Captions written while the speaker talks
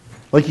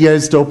I'd like you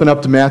guys to open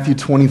up to Matthew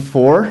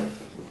 24.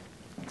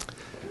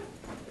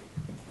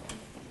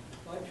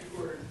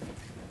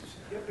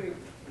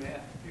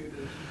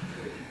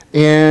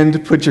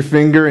 And put your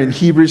finger in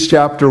Hebrews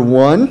chapter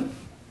 1.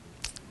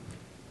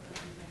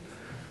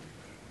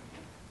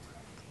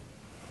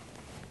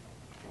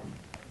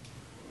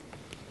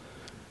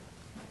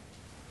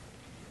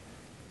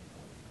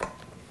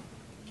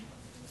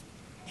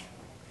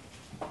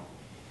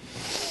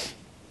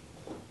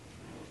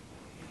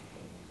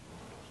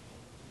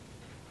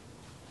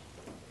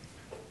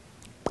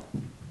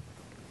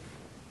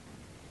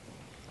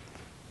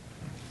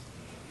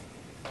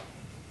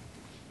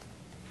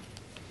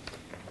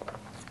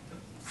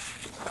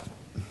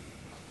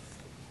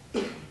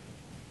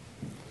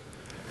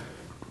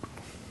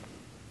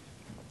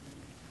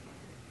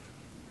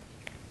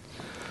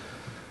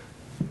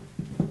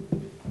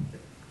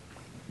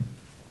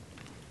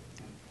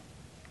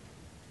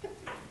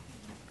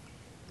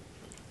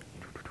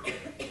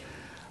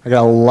 I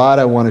got a lot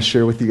I want to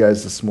share with you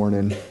guys this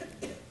morning.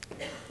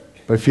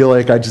 But I feel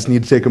like I just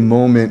need to take a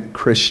moment,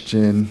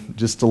 Christian,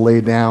 just to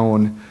lay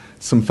down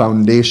some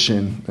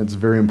foundation that's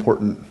very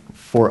important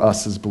for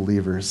us as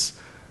believers.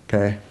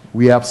 Okay?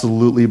 We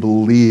absolutely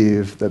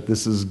believe that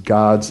this is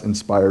God's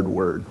inspired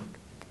word.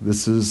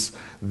 This is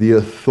the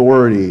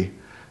authority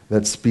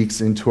that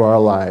speaks into our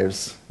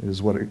lives. It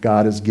is what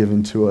God has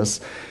given to us.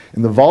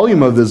 And the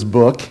volume of this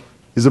book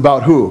is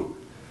about who?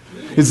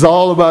 It's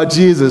all about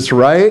Jesus,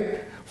 right?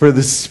 For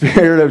the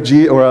spirit of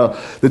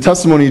the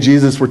testimony of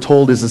Jesus, we're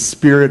told, is a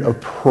spirit of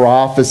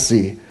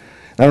prophecy.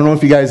 I don't know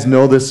if you guys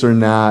know this or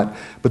not,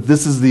 but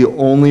this is the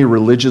only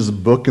religious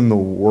book in the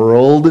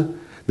world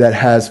that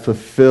has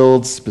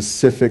fulfilled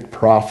specific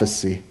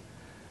prophecy.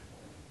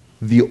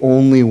 The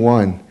only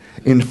one.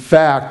 In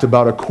fact,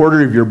 about a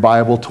quarter of your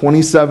Bible,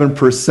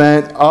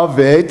 27% of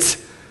it,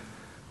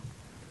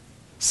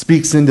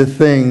 speaks into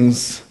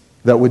things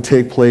that would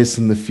take place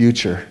in the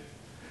future.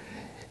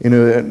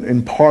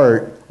 In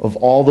part, of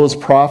all those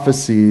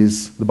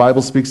prophecies, the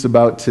Bible speaks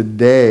about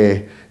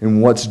today and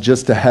what's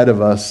just ahead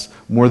of us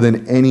more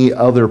than any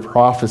other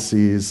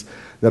prophecies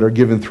that are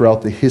given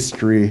throughout the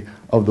history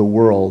of the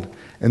world.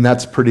 And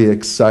that's pretty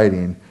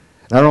exciting. And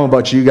I don't know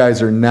about you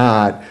guys or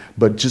not,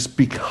 but just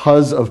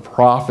because of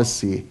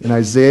prophecy, in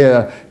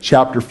Isaiah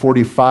chapter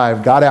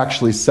 45, God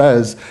actually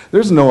says,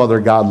 there's no other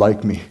God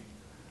like me.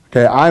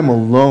 Okay, I'm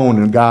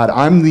alone in God.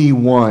 I'm the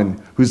one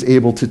who's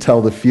able to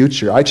tell the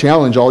future. I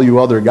challenge all you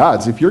other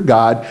gods. If you're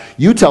God,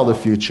 you tell the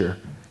future.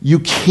 You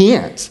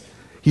can't.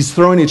 He's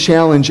throwing a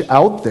challenge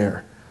out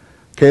there.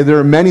 Okay, there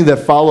are many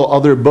that follow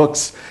other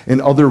books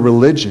and other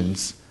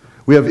religions.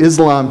 We have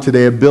Islam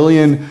today, 1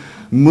 billion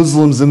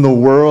Muslims in the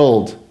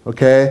world.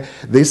 Okay,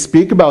 they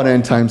speak about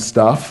end time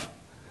stuff,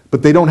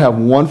 but they don't have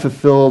one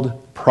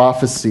fulfilled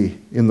prophecy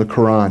in the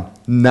Quran.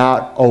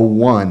 Not a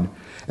one.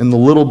 And the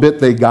little bit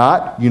they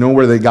got, you know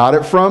where they got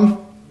it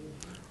from?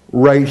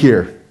 Right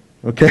here.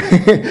 Okay?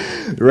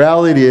 The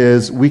reality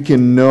is we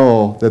can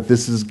know that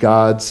this is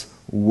God's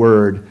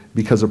word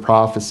because of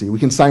prophecy. We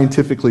can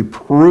scientifically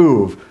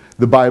prove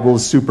the Bible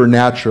is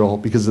supernatural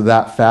because of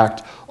that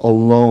fact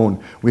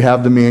alone. We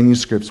have the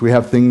manuscripts. We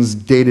have things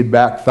dated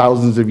back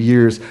thousands of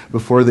years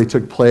before they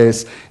took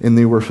place, and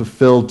they were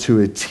fulfilled to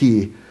a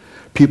T.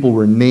 People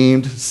were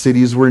named,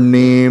 cities were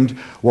named,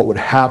 what would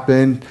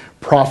happen,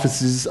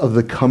 prophecies of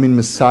the coming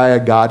Messiah,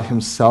 God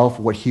himself,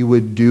 what he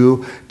would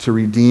do to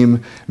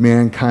redeem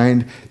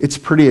mankind. It's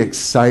pretty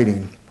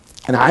exciting.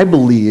 And I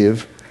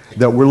believe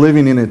that we're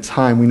living in a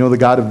time, we know the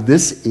God of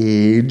this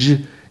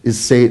age is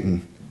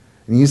Satan.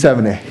 And he's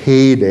having a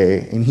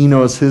heyday, and he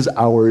knows his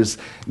hour's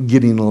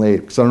getting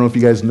late. Because I don't know if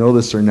you guys know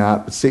this or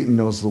not, but Satan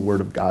knows the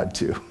word of God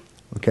too.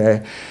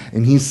 Okay?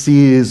 And he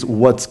sees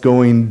what's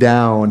going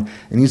down,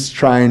 and he's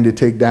trying to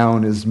take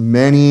down as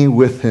many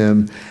with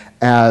him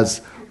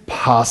as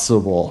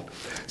possible.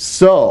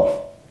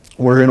 So,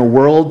 we're in a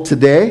world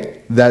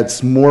today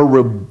that's more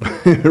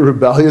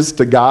rebellious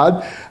to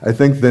God, I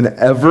think, than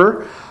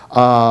ever.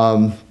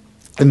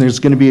 And there's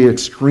going to be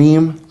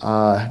extreme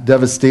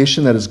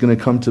devastation that is going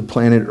to come to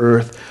planet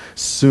Earth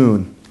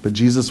soon. But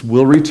Jesus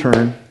will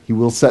return. He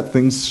will set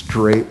things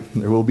straight.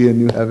 There will be a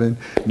new heaven,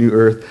 new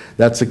earth.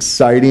 That's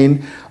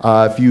exciting.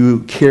 If you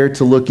care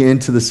to look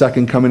into the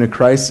second coming of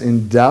Christ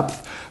in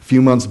depth, a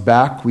few months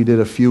back, we did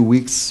a few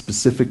weeks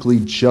specifically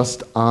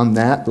just on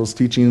that. Those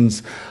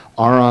teachings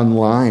are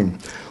online.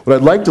 What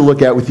I'd like to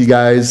look at with you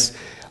guys,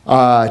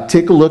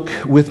 take a look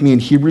with me in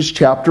Hebrews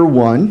chapter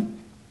 1.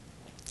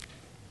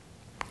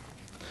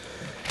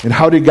 And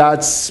how did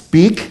God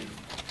speak?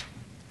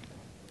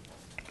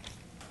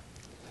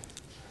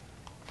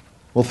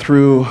 Well,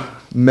 through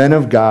men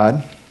of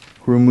God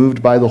who were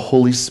moved by the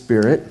Holy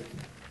Spirit.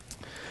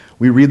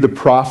 We read the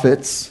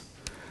prophets.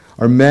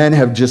 Our men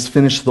have just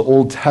finished the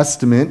Old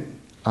Testament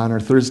on our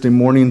Thursday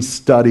morning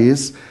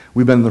studies.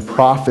 We've been in the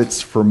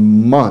prophets for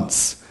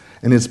months.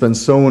 And it's been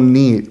so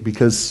neat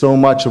because so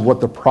much of what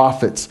the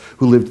prophets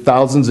who lived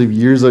thousands of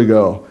years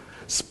ago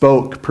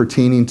spoke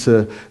pertaining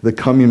to the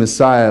coming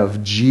Messiah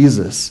of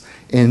Jesus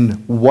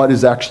and what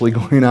is actually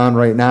going on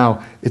right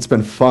now, it's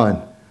been fun.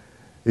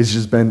 It's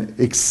just been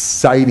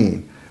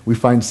exciting. We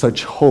find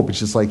such hope. It's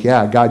just like,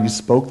 yeah, God, you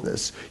spoke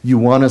this. You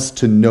want us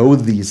to know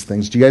these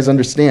things. Do you guys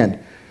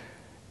understand?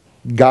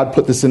 God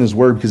put this in his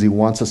word because he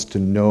wants us to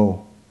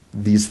know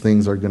these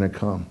things are going to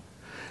come.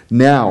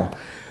 Now,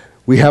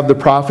 we have the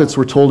prophets.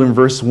 We're told in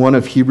verse 1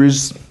 of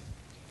Hebrews,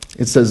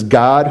 it says,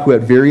 God, who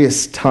at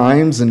various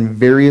times and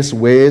various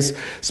ways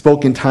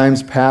spoke in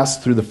times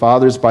past through the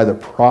fathers by the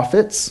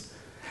prophets,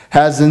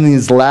 has in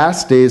these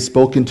last days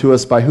spoken to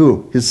us by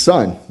who? His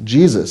Son,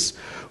 Jesus,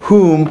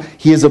 whom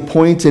he has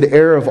appointed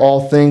heir of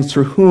all things,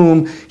 through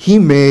whom he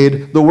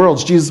made the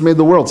worlds. Jesus made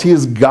the worlds. He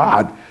is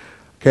God.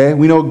 Okay,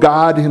 we know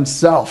God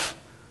himself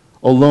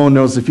alone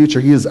knows the future.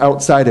 He is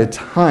outside of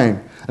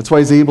time. That's why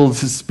he's able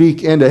to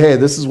speak into, hey,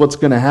 this is what's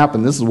going to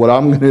happen. This is what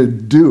I'm going to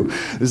do.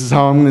 This is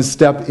how I'm going to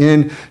step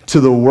into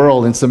the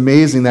world. And it's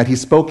amazing that he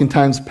spoke in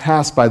times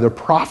past by the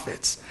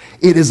prophets.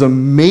 It is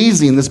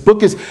amazing. This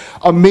book is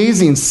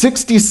amazing.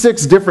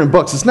 66 different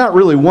books. It's not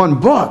really one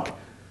book.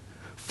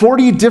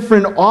 40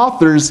 different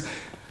authors.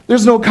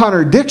 There's no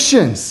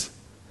contradictions.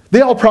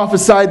 They all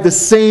prophesied the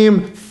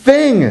same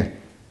thing.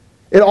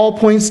 It all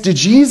points to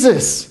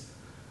Jesus.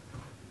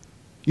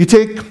 You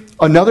take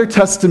another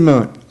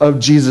testament of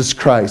Jesus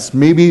Christ,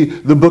 maybe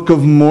the Book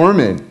of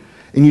Mormon,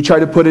 and you try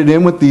to put it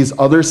in with these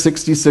other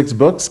 66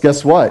 books,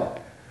 guess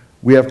what?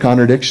 We have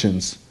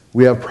contradictions.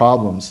 We have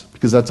problems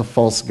because that's a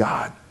false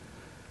God.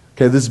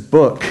 Okay, this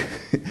book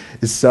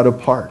is set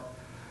apart.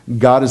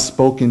 God has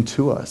spoken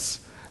to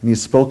us, and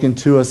he's spoken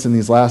to us in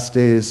these last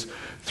days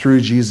through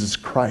Jesus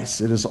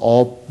Christ. It is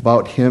all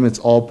about him. It's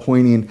all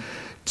pointing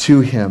to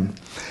him.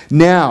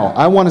 Now,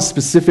 I want to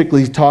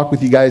specifically talk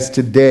with you guys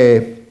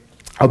today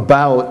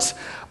about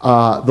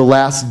the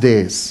last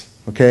days,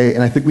 okay?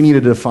 And I think we need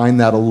to define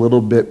that a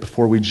little bit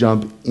before we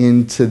jump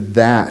into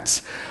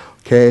that,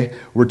 okay?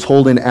 We're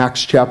told in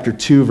Acts chapter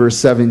 2, verse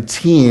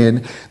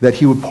 17, that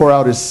he would pour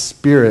out his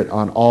Spirit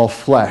on all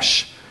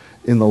flesh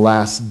in the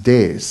last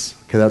days.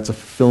 Okay, that's a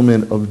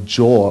fulfillment of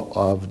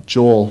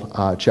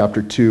Joel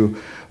chapter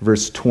 2,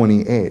 verse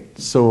 28.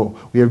 So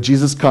we have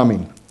Jesus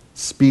coming,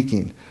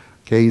 speaking.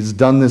 Okay, he's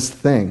done this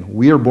thing.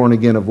 We are born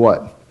again of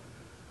what?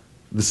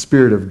 The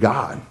Spirit of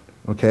God.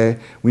 Okay?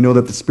 We know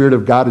that the Spirit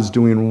of God is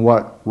doing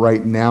what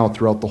right now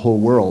throughout the whole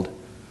world?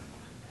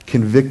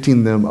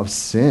 Convicting them of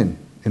sin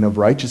and of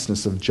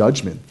righteousness, of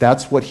judgment.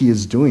 That's what he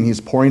is doing. He's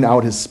pouring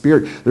out his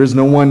Spirit. There's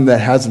no one that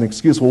has an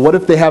excuse. Well, what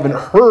if they haven't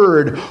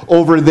heard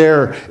over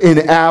there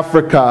in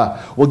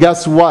Africa? Well,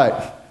 guess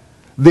what?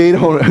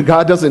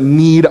 God doesn't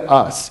need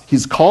us.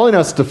 He's calling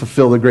us to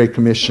fulfill the Great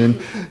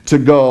Commission, to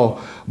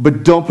go,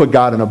 but don't put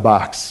God in a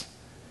box.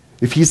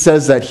 If he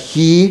says that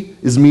he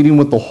is meeting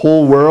with the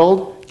whole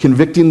world,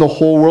 convicting the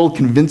whole world,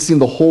 convincing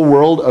the whole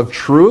world of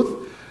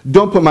truth,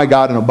 don't put my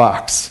God in a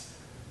box.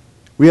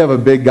 We have a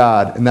big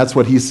God, and that's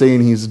what he's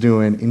saying he's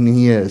doing, and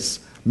he is.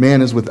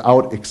 Man is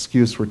without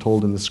excuse, we're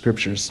told in the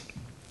scriptures.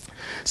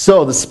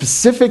 So the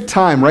specific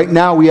time, right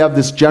now we have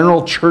this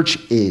general church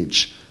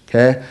age,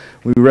 okay?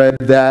 We read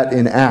that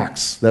in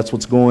Acts. That's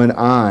what's going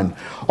on.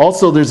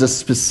 Also, there's a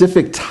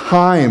specific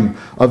time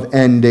of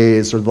end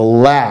days, or the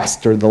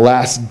last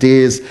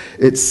days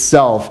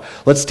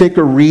itself. Let's take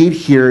a read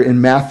here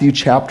in Matthew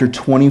chapter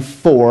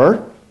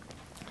 24.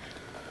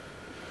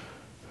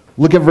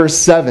 Look at verse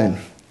 7.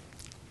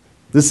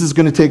 This is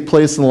going to take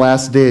place in the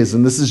last days,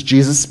 and this is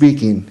Jesus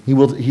speaking.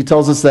 He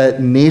tells us that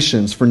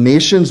for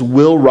nations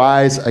will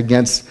rise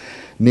against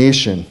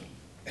nation,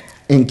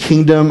 and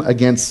kingdom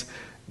against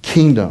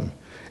kingdom.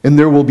 And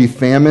there will be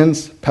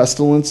famines,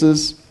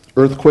 pestilences,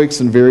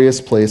 earthquakes in various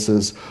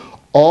places.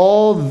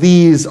 All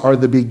these are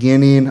the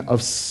beginning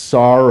of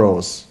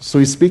sorrows. So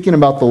he's speaking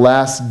about the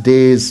last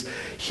days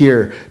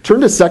here. Turn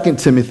to 2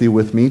 Timothy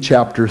with me,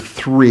 chapter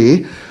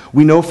 3.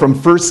 We know from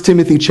 1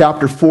 Timothy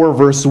chapter 4,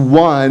 verse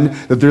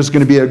 1, that there's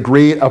going to be a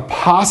great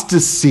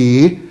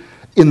apostasy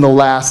in the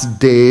last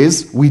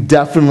days. We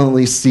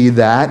definitely see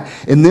that.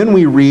 And then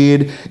we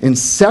read in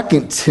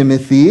 2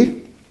 Timothy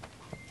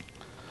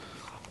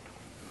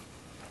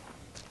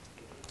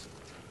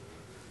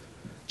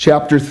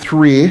chapter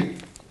 3,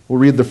 we'll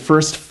read the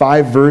first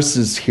 5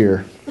 verses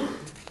here.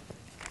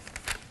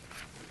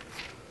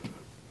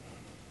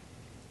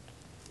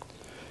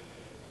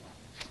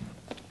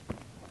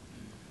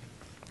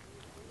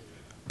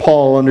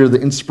 Paul, under the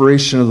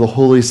inspiration of the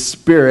Holy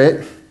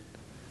Spirit,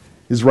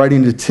 is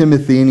writing to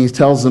Timothy, and he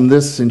tells him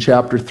this in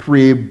chapter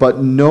 3, but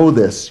know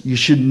this, you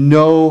should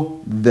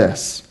know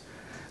this,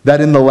 that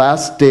in the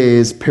last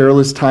days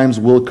perilous times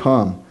will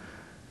come.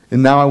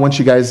 And now I want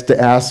you guys to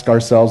ask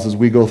ourselves as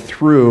we go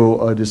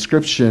through a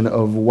description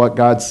of what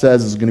God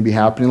says is going to be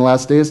happening in the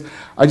last days.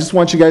 I just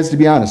want you guys to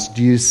be honest.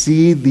 Do you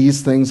see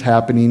these things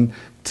happening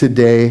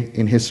today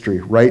in history,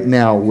 right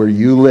now, where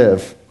you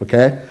live?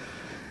 Okay?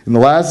 In the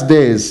last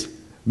days,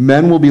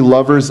 men will be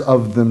lovers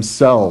of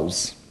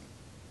themselves.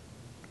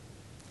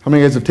 How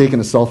many of you guys have taken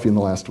a selfie in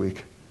the last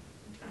week?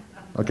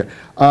 Okay.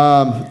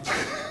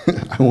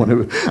 I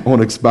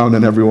won't expound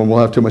on everyone. We'll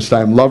have too much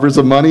time. Lovers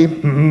of money,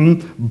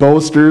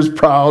 boasters,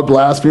 proud,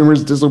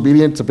 blasphemers,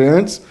 disobedient to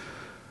parents.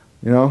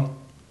 You know,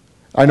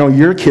 I know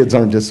your kids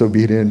aren't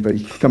disobedient, but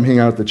you can come hang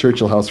out at the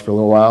Churchill house for a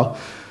little while.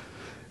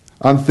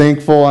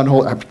 Unthankful,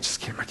 unholy. I'm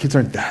just kidding. My kids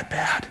aren't that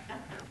bad.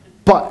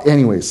 But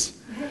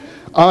anyways,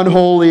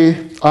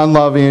 unholy,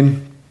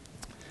 unloving,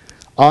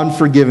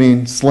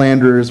 unforgiving,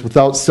 slanderers,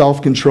 without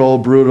self-control,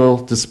 brutal,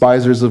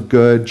 despisers of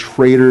good,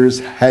 traitors,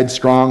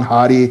 headstrong,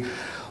 haughty,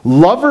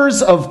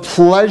 lovers of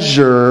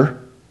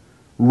pleasure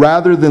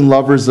rather than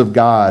lovers of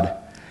God,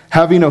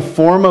 having a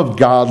form of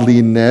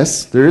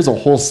godliness. There is a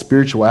whole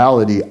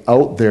spirituality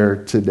out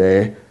there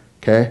today,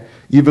 okay?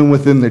 Even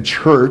within the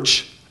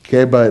church,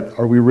 okay? But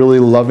are we really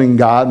loving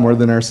God more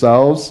than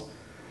ourselves?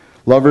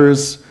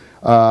 Lovers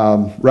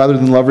rather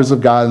than lovers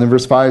of God. And then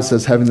verse 5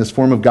 says, having this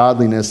form of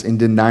godliness and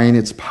denying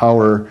its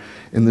power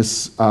in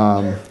this,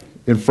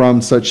 and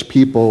from such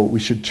people we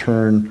should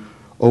turn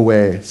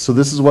away. So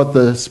this is what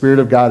the Spirit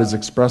of God is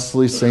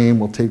expressly saying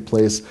will take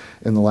place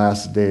in the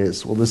last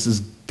days. Well, this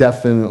is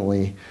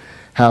definitely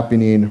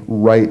happening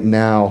right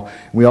now.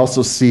 We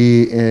also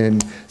see in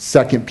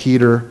 2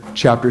 Peter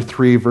chapter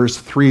 3, verse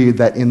 3,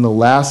 that in the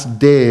last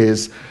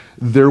days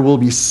there will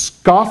be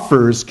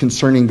scoffers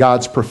concerning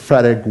God's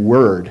prophetic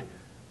word.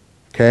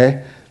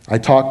 Okay? I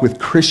talk with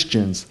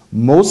Christians.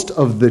 Most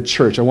of the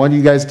church, I want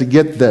you guys to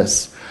get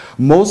this.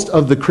 Most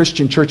of the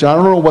Christian church, I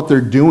don't know what they're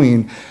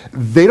doing,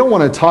 they don't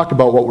want to talk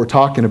about what we're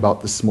talking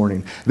about this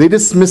morning. They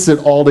dismiss it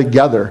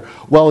altogether.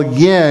 Well,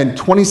 again,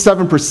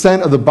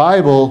 27% of the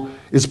Bible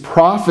is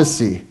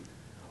prophecy.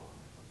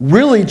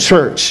 Really,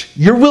 church,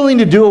 you're willing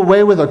to do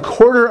away with a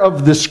quarter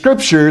of the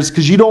scriptures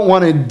because you don't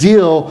want to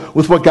deal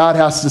with what God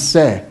has to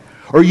say,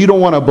 or you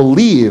don't want to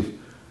believe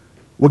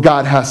what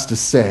God has to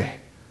say.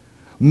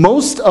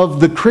 Most of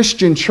the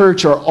Christian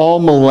church are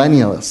all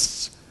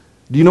millennialists.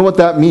 Do you know what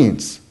that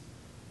means?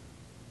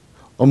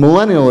 A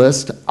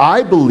millennialist,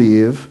 I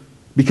believe,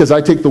 because I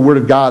take the Word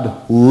of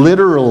God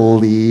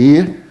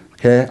literally,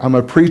 okay, I'm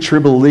a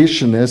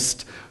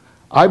pre-tribulationist,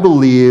 I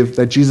believe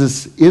that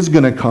Jesus is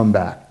going to come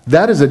back.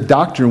 That is a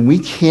doctrine we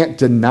can't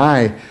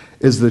deny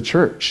as the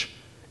church.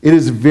 It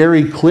is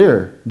very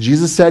clear.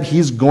 Jesus said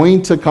he's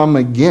going to come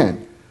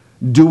again.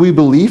 Do we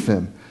believe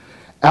him?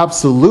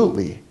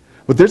 Absolutely.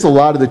 But there's a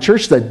lot of the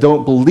church that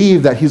don't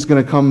believe that he's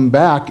going to come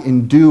back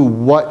and do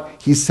what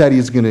he said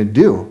he's going to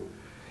do.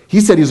 He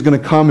said he's going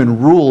to come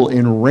and rule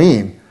and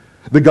reign.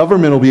 The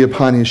government will be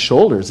upon his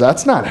shoulders.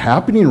 That's not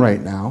happening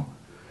right now.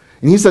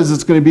 And he says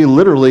it's going to be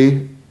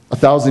literally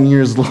 1,000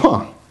 years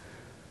long.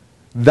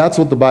 That's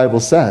what the Bible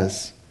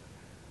says.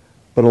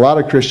 But a lot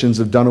of Christians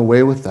have done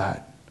away with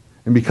that.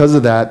 And because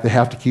of that, they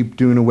have to keep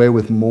doing away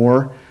with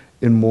more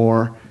and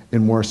more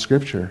and more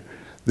scripture.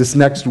 This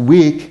next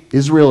week,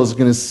 Israel is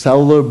going to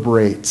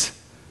celebrate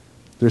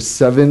their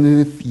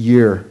 70th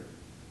year.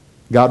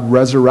 God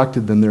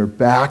resurrected them. They're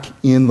back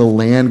in the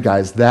land,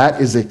 guys. That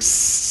is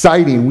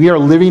exciting. We are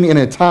living in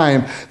a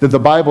time that the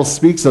Bible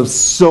speaks of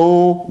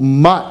so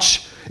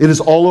much. It is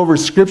all over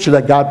Scripture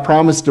that God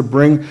promised to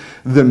bring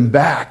them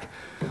back.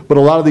 But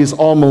a lot of these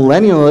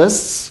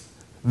all-millennialists,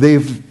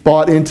 they've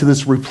bought into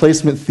this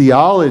replacement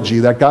theology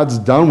that God's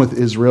done with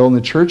Israel and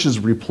the church is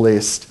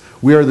replaced.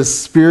 We are the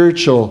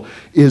spiritual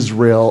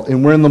Israel,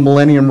 and we're in the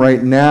millennium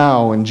right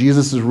now, and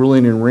Jesus is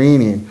ruling and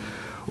reigning.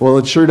 Well,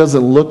 it sure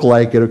doesn't look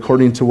like it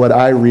according to what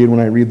I read when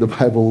I read the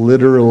Bible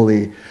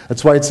literally.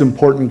 That's why it's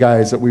important,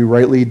 guys, that we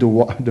rightly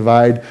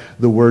divide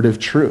the word of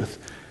truth.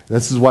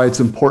 This is why it's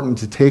important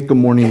to take a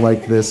morning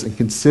like this and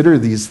consider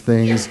these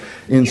things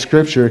in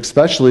Scripture,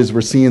 especially as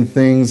we're seeing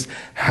things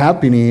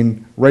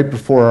happening right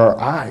before our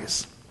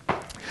eyes.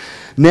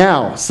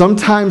 Now,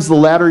 sometimes the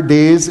latter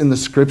days in the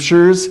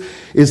Scriptures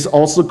is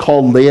also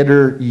called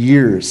later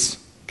years.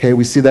 Okay,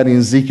 we see that in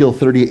Ezekiel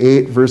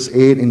 38, verse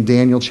 8, and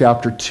Daniel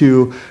chapter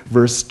 2,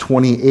 verse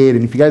 28.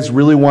 And if you guys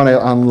really want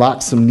to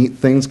unlock some neat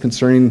things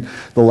concerning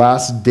the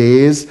last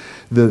days,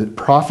 the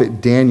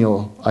prophet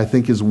Daniel, I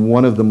think, is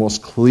one of the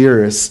most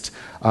clearest,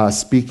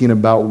 speaking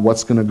about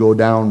what's going to go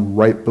down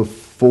right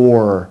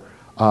before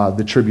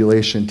the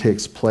tribulation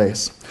takes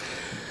place.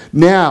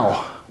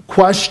 Now,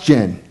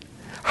 question,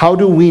 how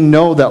do we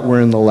know that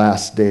we're in the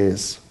last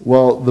days?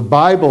 Well, the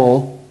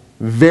Bible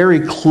very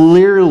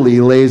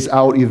clearly lays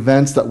out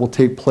events that will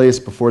take place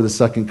before the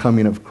second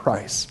coming of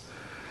Christ.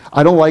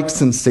 I don't like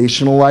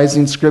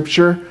sensationalizing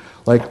Scripture,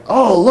 like,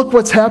 oh, look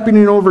what's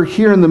happening over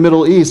here in the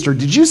Middle East, or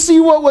did you see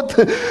what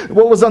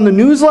was on the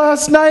news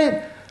last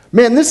night?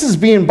 Man, this is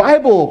being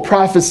Bible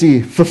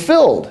prophecy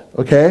fulfilled,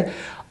 okay?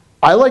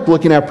 I like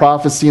looking at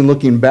prophecy and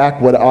looking back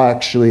what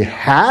actually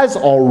has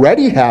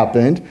already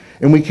happened,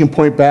 and we can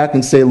point back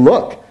and say,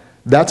 look,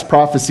 that's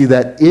prophecy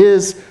that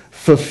is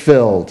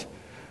fulfilled.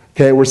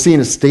 Okay, we're seeing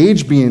a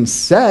stage being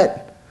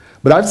set,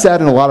 but I've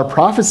sat in a lot of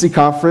prophecy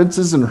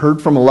conferences and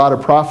heard from a lot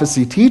of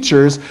prophecy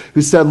teachers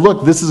who said,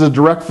 look, this is a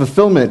direct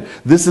fulfillment.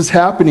 This is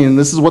happening, and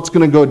this is what's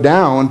going to go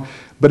down,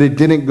 but it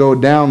didn't go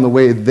down the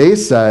way they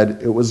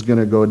said it was going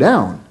to go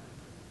down.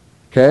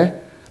 Okay?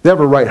 They have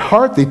a right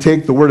heart. They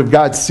take the Word of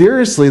God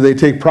seriously. They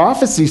take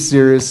prophecy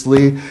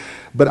seriously.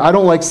 But I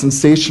don't like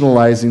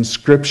sensationalizing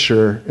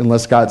Scripture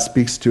unless God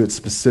speaks to it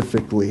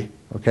specifically.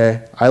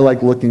 Okay? I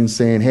like looking and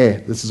saying,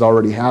 hey, this has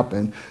already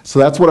happened. So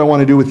that's what I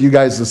want to do with you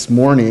guys this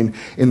morning.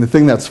 And the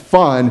thing that's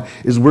fun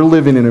is we're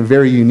living in a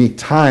very unique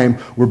time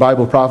where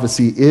Bible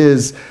prophecy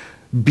is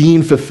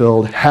being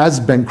fulfilled, has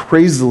been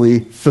crazily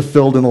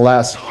fulfilled in the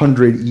last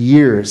 100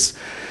 years.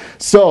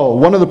 So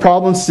one of the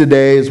problems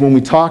today is when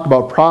we talk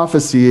about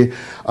prophecy,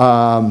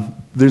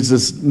 there's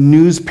this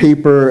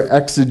newspaper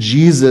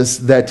exegesis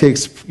that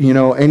takes,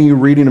 any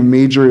reading of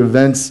major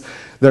events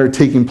that are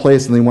taking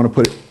place, and they want to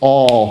put it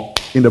all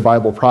into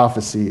Bible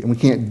prophecy. And we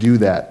can't do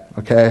that,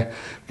 okay?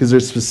 Because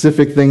there's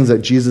specific things that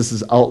Jesus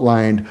has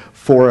outlined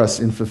for us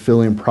in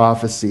fulfilling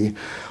prophecy.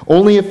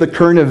 Only if the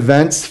current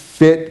events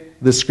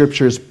fit the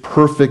Scriptures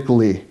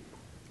perfectly.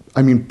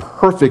 I mean,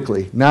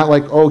 perfectly. Not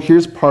like, oh,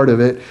 here's part of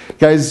it. You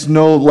guys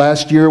know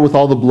last year with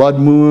all the blood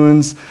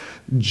moons,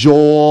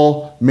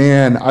 Joel,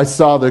 man, I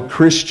saw the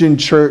Christian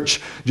church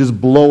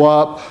just blow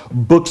up.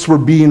 Books were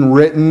being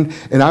written,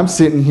 and I'm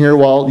sitting here,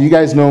 well, you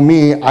guys know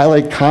me, I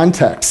like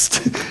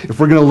context. If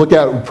we're going to look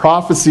at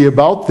prophecy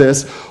about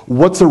this,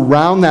 what's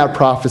around that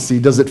prophecy?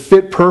 Does it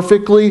fit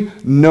perfectly?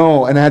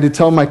 No. And I had to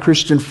tell my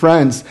Christian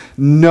friends,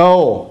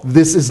 no,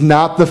 this is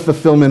not the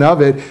fulfillment of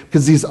it,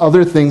 because these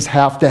other things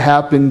have to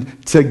happen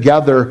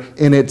together,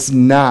 and it's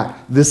not.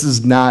 This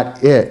is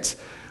not it.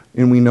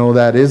 And we know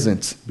that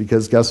isn't,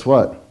 because guess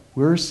what?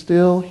 We're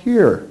still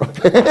here.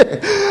 Okay?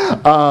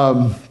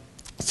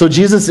 So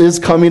Jesus is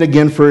coming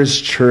again for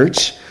his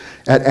church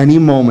at any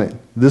moment.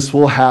 This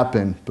will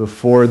happen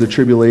before the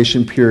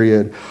tribulation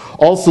period.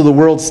 Also, the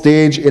world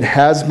stage, it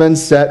has been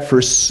set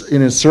for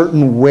in a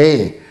certain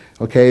way.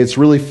 Okay, it's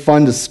really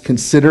fun to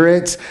consider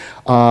it.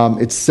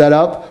 It's set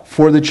up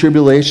for the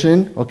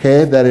tribulation,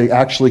 okay, that it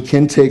actually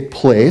can take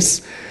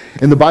place.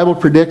 And the Bible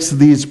predicts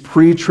these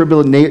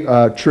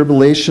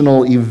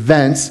pre-tribulational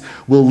events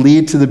will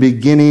lead to the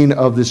beginning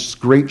of this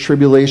great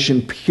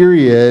tribulation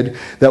period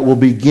that will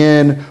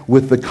begin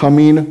with the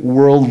coming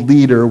world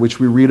leader, which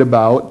we read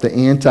about, the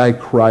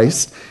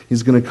Antichrist.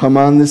 He's going to come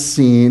on the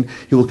scene.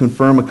 He will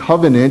confirm a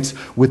covenant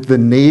with the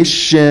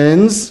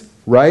nations,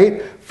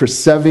 right, for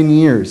 7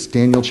 years.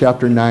 Daniel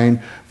chapter 9,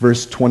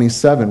 verse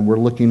 27. We're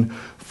looking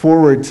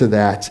forward to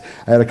that.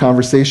 I had a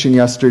conversation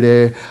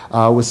yesterday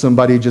with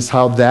somebody just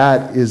how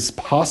that is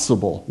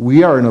possible.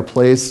 We are in a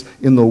place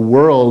in the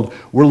world,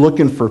 we're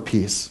looking for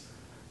peace.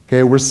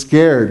 Okay, we're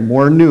scared,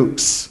 more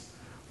nukes.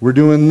 We're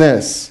doing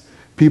this.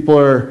 People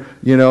are,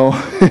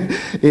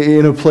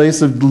 in a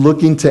place of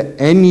looking to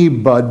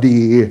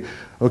anybody,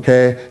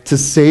 okay, to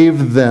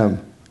save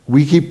them.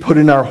 We keep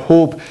putting our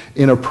hope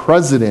in a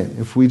president.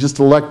 If we just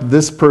elect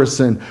this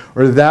person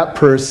or that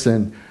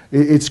person,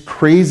 it's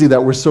crazy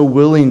that we're so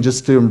willing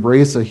just to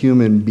embrace a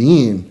human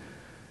being.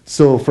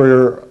 So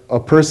for a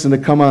person to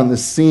come on the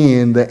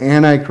scene, the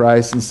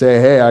Antichrist, and say,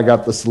 hey, I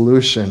got the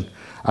solution.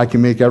 I can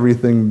make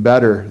everything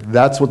better.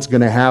 That's what's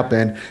going to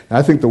happen. And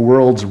I think the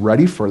world's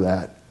ready for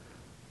that.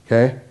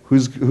 Okay?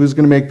 Who's going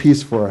to make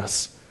peace for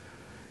us?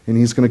 And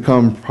he's going to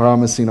come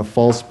promising a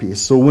false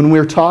peace. So when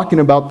we're talking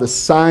about the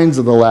signs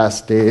of the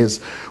last days,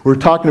 we're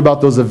talking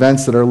about those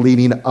events that are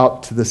leading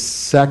up to the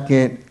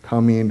second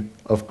coming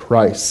of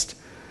Christ.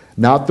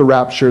 Not the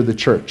rapture of the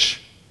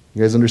church.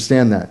 You guys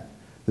understand that?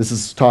 This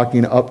is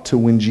talking up to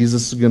when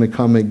Jesus is going to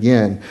come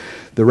again.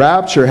 The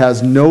rapture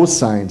has no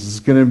signs. It's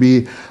going to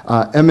be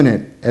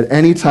imminent at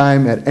any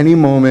time, at any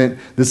moment.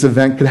 This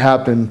event could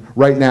happen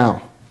right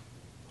now.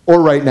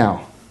 Or right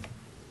now.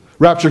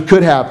 Rapture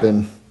could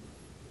happen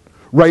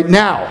right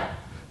now.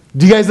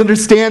 Do you guys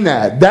understand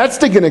that? That's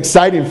thinking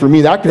exciting for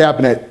me. That could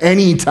happen at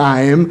any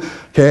time.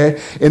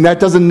 Okay? And that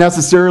doesn't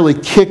necessarily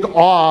kick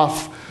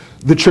off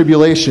the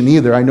tribulation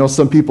either. I know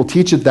some people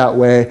teach it that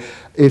way.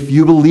 If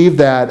you believe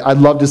that, I'd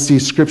love to see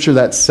scripture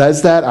that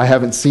says that. I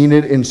haven't seen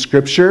it in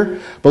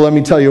scripture. But let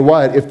me tell you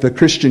what, if the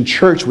Christian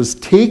church was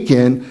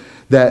taken,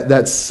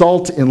 that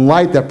salt and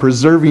light, that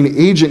preserving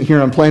agent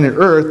here on planet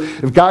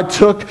Earth, if God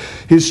took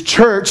his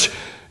church,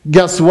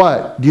 guess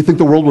what? Do you think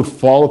the world would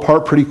fall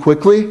apart pretty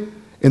quickly?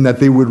 And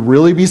that they would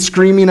really be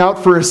screaming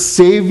out for a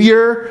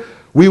savior?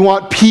 We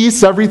want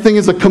peace. Everything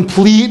is a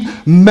complete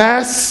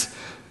mess.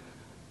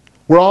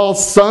 We're all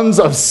sons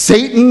of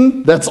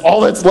Satan. That's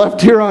all that's left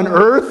here on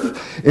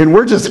earth. And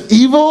we're just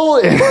evil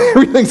and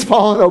everything's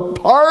falling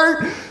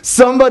apart.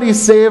 Somebody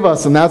save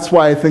us. And that's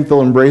why I think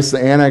they'll embrace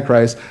the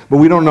Antichrist. But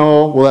we don't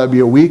know. Will that be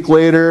a week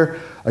later,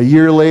 a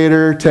year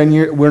later, 10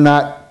 years? We're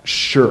not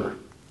sure.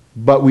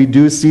 But we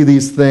do see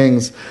these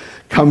things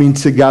coming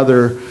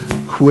together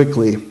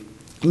quickly.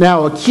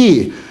 Now, a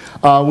key.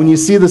 When you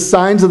see the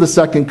signs of the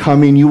second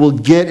coming, you will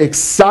get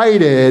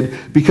excited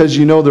because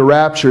you know the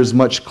rapture is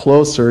much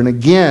closer. And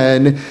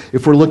again,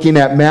 if we're looking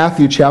at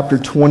Matthew chapter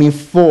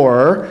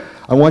 24,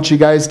 I want you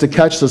guys to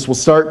catch this. We'll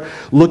start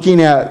looking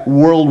at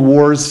world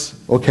wars,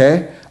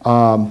 okay?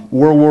 World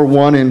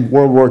War I and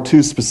World War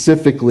II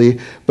specifically,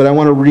 but I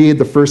want to read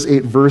the first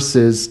 8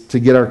 verses to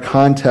get our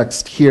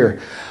context here.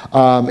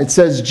 It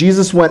says,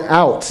 Jesus went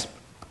out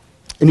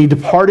And he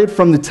departed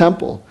from the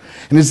temple.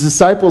 And his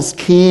disciples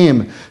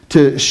came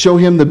to show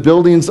him the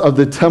buildings of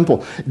the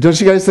temple. Don't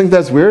you guys think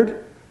that's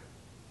weird?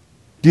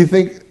 Do you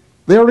think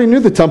they already knew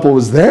the temple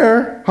was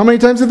there? How many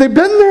times have they been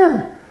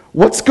there?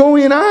 What's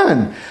going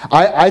on?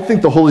 I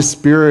think the Holy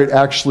Spirit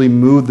actually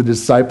moved the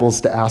disciples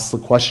to ask the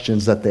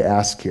questions that they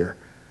ask here.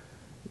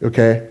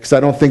 Okay? Because I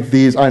don't think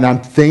these, and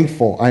I'm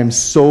thankful. I am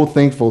so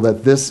thankful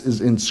that this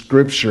is in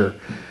Scripture.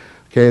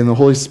 Okay? And the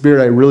Holy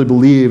Spirit, I really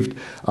believed,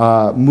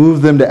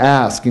 moved them to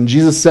ask. And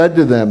Jesus said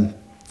to them,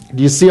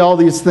 do you see all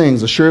these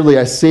things? Assuredly,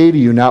 I say to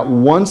you, not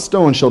one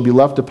stone shall be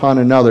left upon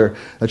another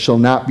that shall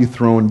not be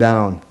thrown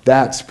down.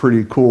 That's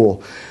pretty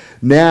cool.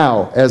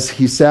 Now, as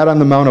he sat on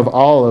the Mount of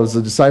Olives,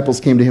 the disciples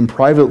came to him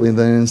privately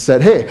then and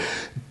said, hey,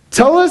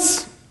 tell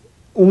us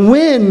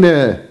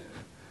when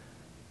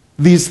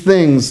these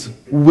things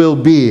will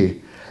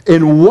be,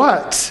 and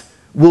what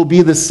will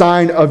be the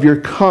sign of your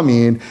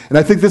coming. And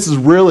I think this is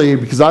really,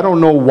 because I don't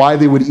know why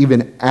they would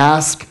even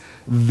ask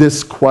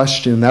this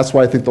question. That's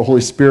why I think the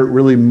Holy Spirit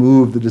really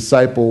moved the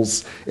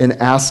disciples in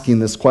asking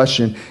this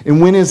question.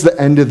 And when is the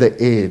end of the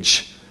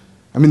age?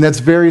 I mean, that's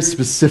very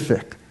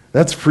specific.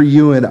 That's for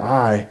you and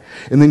I.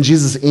 And then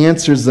Jesus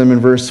answers them in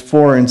verse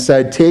 4 and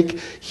said, take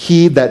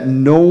heed that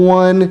no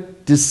one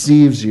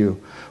deceives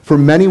you. For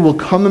many will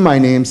come in my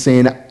name,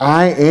 saying,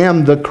 I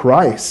am the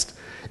Christ,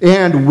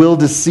 and will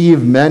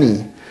deceive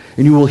many.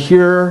 And you will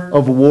hear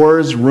of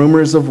wars,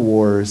 rumors of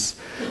wars.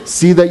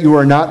 See that you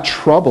are not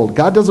troubled.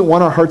 God doesn't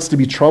want our hearts to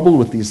be troubled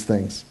with these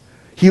things.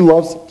 He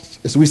loves,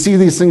 as we see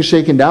these things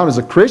shaken down, as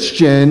a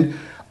Christian,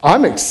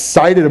 I'm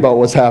excited about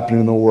what's happening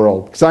in the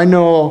world. Because I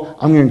know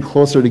I'm getting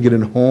closer to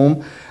getting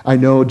home. I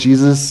know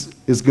Jesus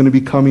is going to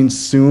be coming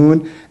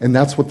soon, and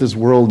that's what this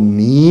world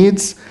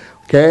needs.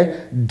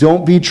 Okay?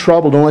 Don't be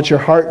troubled. Don't let your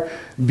heart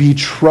be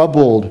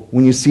troubled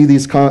when you see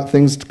these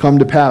things come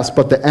to pass.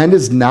 But the end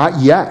is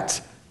not yet,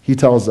 he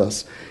tells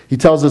us. He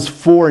tells us,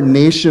 for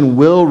nation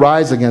will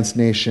rise against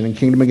nation and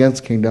kingdom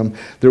against kingdom.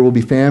 There will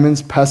be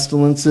famines,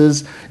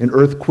 pestilences, and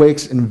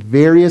earthquakes in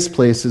various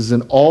places,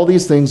 and all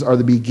these things are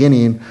the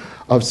beginning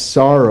of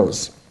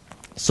sorrows.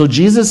 So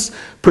Jesus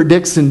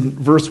predicts in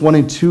verse 1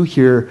 and 2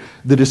 here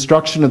the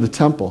destruction of the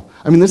temple.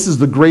 I mean, this is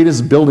the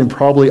greatest building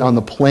probably on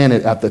the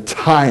planet at the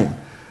time.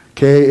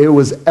 Okay, it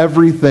was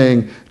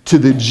everything to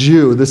the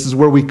Jew. This is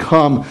where we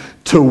come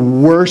to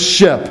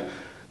worship.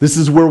 This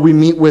is where we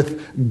meet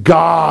with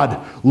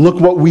God. Look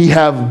what we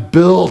have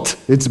built.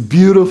 It's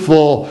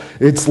beautiful.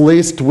 It's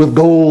laced with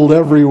gold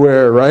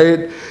everywhere,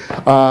 right?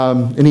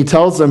 And he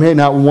tells them, hey,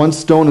 not one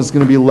stone is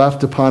going to be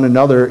left upon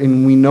another.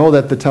 And we know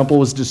that the temple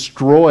was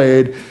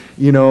destroyed,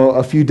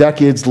 a few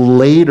decades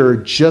later,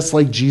 just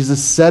like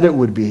Jesus said it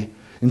would be.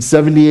 In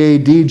 70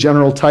 AD,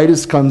 General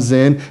Titus comes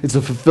in. It's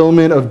a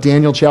fulfillment of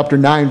Daniel chapter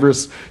 9,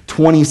 verse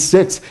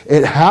 26.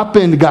 It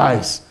happened,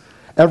 guys.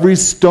 Every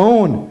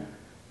stone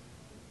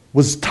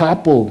was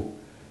toppled.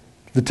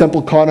 The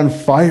temple caught on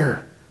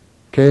fire.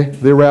 Okay?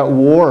 They were at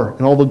war,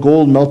 and all the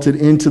gold melted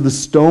into the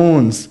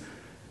stones.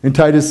 And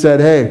Titus said,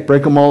 hey,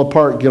 break them all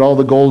apart, get all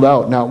the gold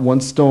out. Not one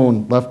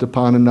stone left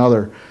upon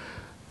another.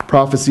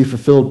 Prophecy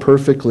fulfilled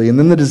perfectly. And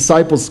then the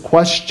disciples'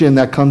 question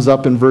that comes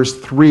up in verse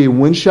 3,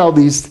 when shall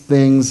these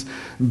things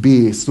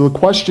be? So the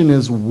question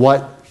is,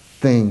 what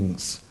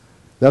things?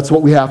 That's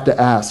what we have to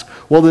ask.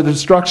 Well, the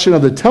destruction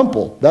of the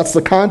temple, that's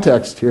the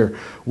context here.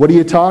 What are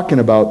you talking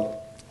about?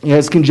 You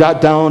guys can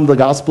jot down the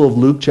Gospel of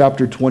Luke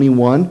chapter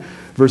 21,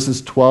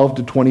 verses 12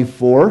 to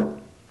 24.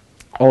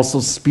 Also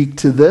speak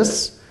to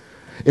this.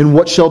 And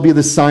what shall be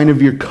the sign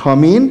of your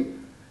coming?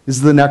 Is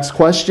the next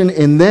question.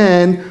 And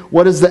then,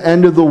 what is the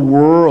end of the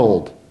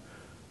world?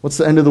 What's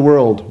the end of the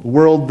world? The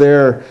world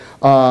there,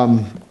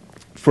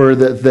 for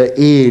the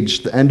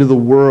age, the end of the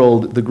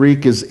world, the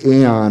Greek is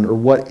aeon, or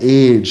what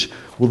age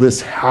will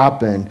this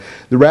happen?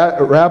 The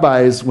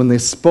rabbis, when they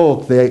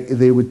spoke,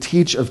 they would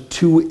teach of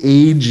two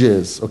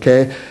ages,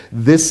 okay?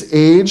 This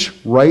age,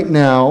 right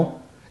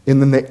now, and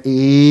then the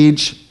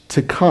age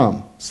to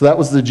come. So that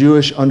was the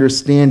Jewish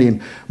understanding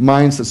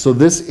mindset. So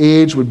this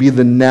age would be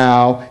the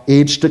now.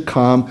 Age to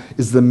come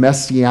is the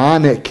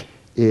messianic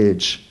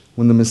age,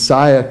 when the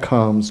Messiah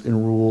comes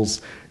and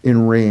rules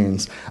and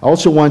reigns. I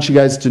also want you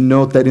guys to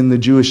note that in the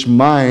Jewish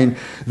mind,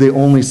 they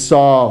only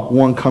saw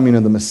one coming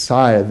of the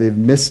Messiah. They've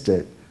missed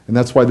it. And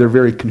that's why they're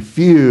very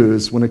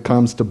confused when it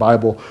comes to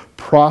Bible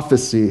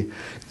prophecy.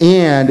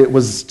 And it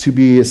was to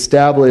be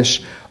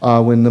established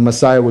when the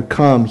Messiah would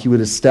come, he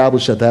would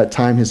establish at that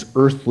time his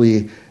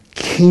earthly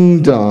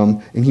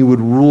kingdom, and he would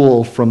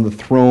rule from the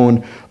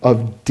throne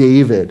of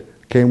David.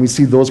 Okay, and we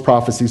see those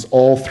prophecies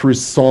all through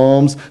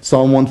Psalms.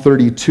 Psalm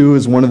 132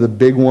 is one of the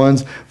big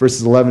ones,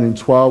 verses 11 and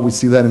 12. We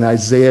see that in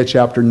Isaiah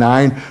chapter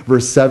 9,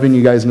 verse 7.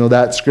 You guys know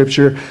that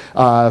scripture.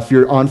 If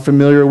you're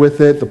unfamiliar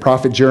with it, the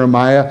prophet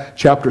Jeremiah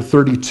chapter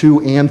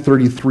 32 and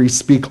 33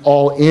 speak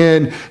all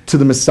in to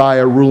the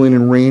Messiah ruling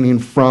and reigning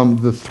from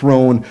the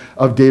throne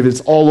of David.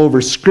 It's all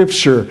over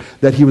scripture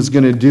that he was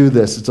going to do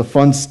this. It's a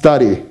fun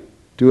study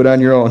Do it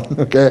on your own,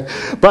 okay?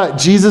 But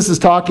Jesus is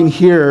talking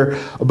here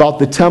about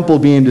the temple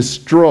being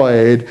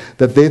destroyed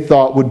that they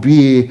thought would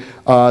be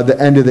the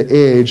end of the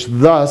age.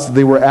 Thus,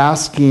 they were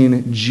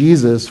asking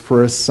Jesus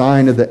for a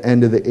sign of the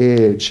end of the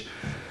age.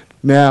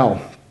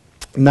 Now,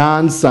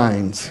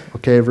 non-signs,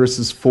 okay,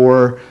 verses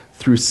 4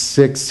 through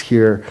 6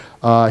 here.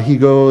 He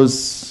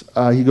goes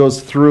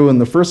through, and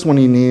the first one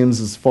he names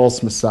is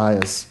false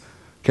messiahs.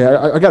 Okay,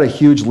 I got a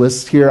huge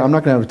list here. I'm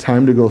not going to have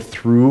time to go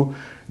through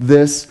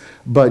this,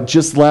 but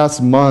just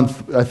last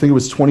month, I think it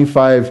was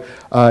 25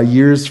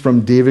 years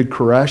from David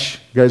Koresh.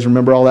 You guys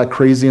remember all that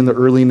crazy in the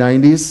early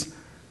 90s?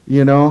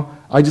 You know,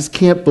 I just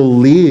can't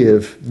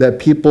believe that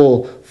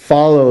people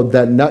followed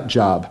that nut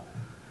job.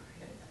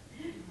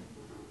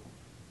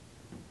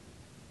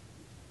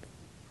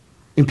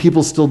 And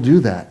people still do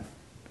that.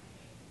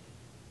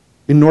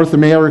 In North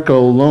America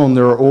alone,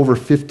 there are over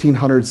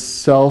 1,500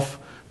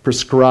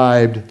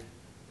 self-prescribed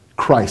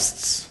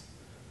Christs.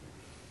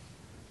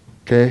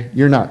 Okay?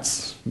 You're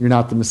nuts. You're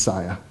not the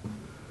Messiah.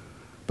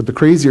 But the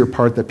crazier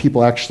part that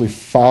people actually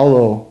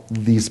follow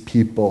these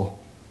people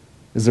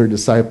is their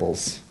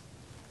disciples.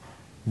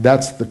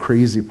 That's the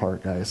crazy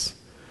part, guys.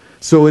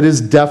 So it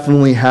is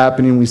definitely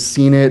happening. We've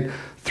seen it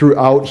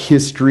throughout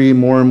history.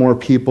 More and more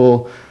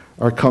people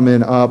are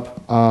coming up.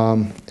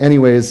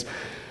 Anyways,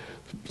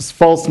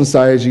 false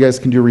messiahs, you guys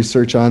can do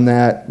research on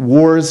that.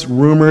 Wars,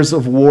 rumors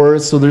of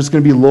wars. So there's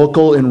going to be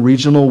local and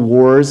regional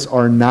wars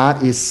are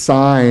not a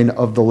sign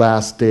of the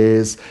last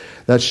days.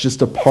 That's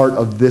just a part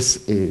of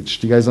this age.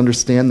 Do you guys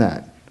understand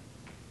that?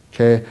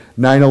 Okay.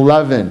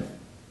 9/11.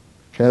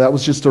 Okay, that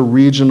was just a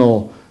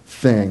regional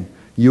thing.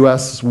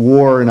 U.S.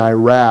 war in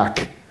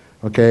Iraq.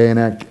 Okay, and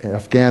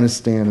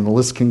Afghanistan, and the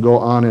list can go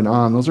on and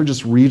on. Those are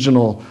just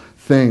regional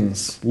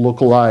things,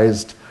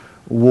 localized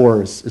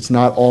wars. It's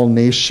not all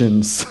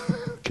nations,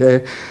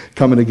 okay,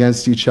 coming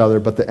against each other,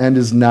 but the end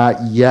is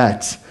not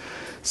yet.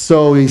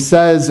 So he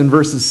says in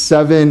verses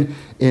 7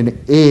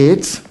 and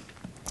 8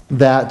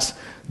 that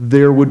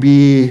there would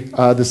be,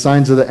 the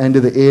signs of the end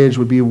of the age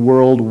would be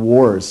world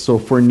wars. So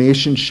for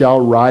nation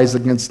shall rise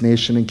against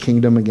nation and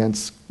kingdom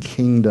against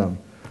kingdom.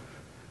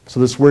 So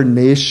this word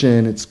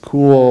nation, it's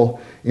cool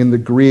in the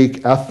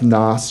Greek,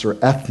 ethnos or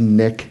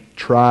ethnic,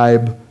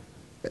 tribe,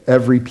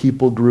 every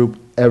people group,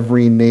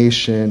 every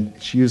nation.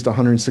 It's used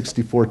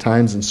 164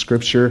 times in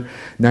Scripture.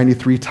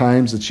 93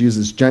 times it's used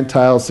as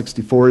Gentile,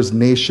 64 is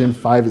nation,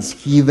 5 is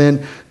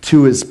heathen,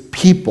 2 is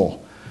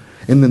people.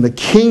 And then the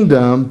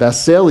kingdom,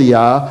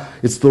 basileia,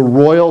 it's the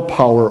royal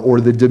power or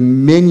the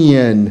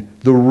dominion,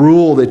 the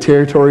rule, the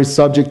territory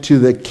subject to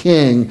the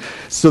king.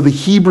 So the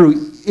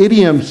Hebrew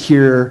idiom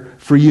here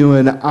for you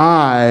and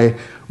I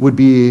would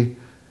be,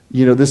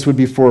 this would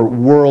be for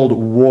world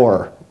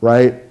war,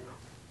 right?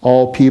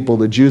 All people.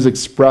 The Jews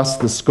expressed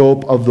the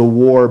scope of the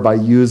war by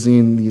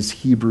using these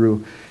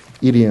Hebrew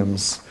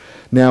idioms.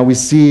 Now we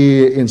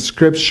see in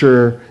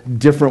Scripture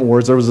different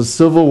wars. There was a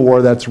civil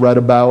war that's read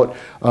about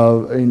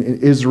in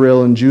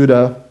Israel and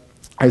Judah.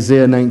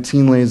 Isaiah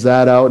 19 lays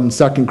that out. In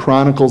 2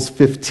 Chronicles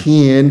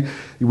 15,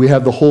 we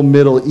have the whole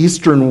Middle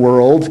Eastern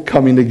world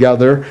coming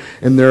together,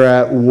 and they're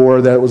at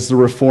war. That was the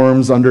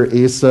reforms under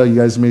Asa. You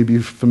guys may be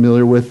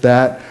familiar with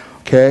that.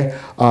 Okay,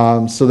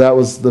 so that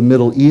was the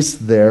Middle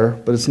East there,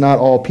 but it's not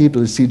all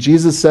people. You see,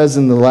 Jesus says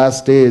in the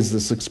last days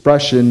this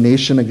expression,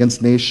 nation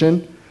against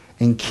nation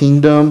and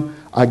kingdom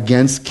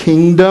against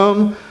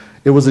kingdom.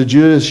 It was a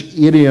Jewish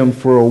idiom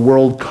for a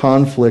world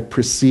conflict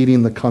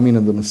preceding the coming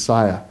of the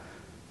Messiah.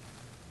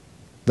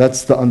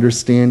 That's the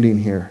understanding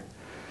here.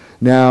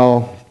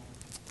 Now,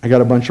 I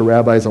got a bunch of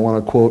rabbis I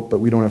want to quote, but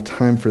we don't have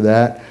time for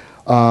that.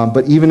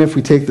 But even if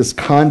we take this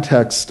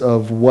context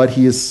of what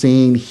he is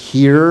saying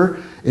here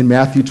in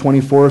Matthew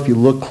 24, if you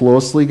look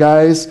closely,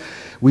 guys,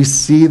 we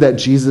see that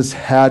Jesus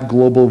had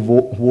global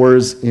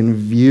wars in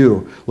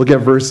view. Look at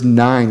verse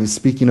 9. He's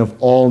speaking of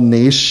all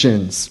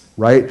nations,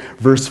 right?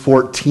 Verse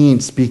 14,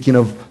 speaking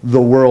of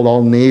the world,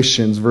 all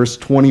nations. Verse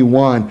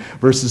 21,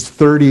 verses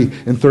 30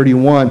 and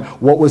 31.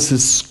 What was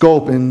his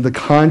scope in the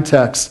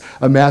context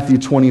of Matthew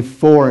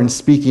 24 and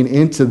speaking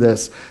into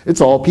this?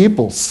 It's all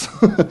peoples,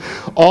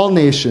 all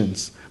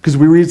nations. Because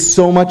we read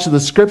so much of the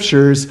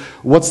Scriptures,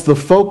 what's the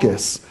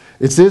focus?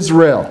 It's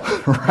Israel,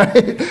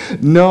 right?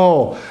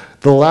 No,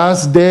 the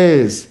last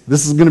days,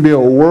 this is going to be a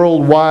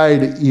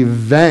worldwide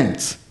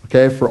event,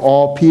 okay, for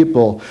all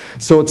people.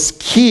 So it's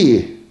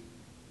key,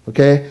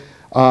 okay,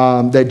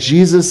 that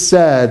Jesus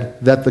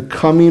said that the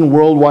coming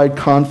worldwide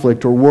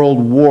conflict or world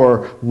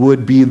war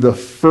would be the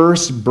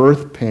first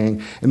birth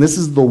pang. And this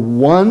is the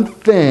one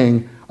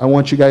thing I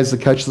want you guys to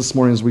catch this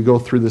morning as we go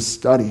through this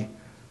study,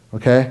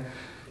 okay?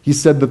 He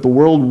said that the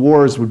world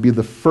wars would be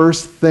the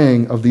first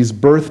thing of these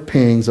birth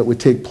pangs that would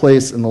take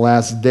place in the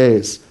last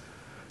days.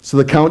 So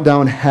the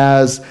countdown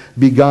has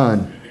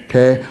begun.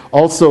 Okay?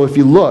 Also, if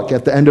you look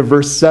at the end of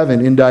verse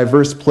 7, in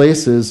diverse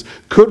places,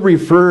 could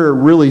refer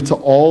really to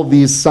all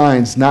these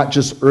signs, not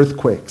just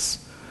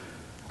earthquakes.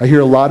 I hear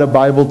a lot of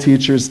Bible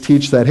teachers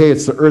teach that, hey,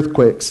 it's the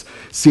earthquakes.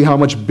 See how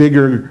much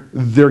bigger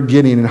they're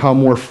getting and how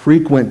more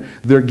frequent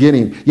they're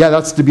getting. Yeah,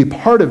 that's to be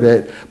part of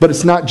it, but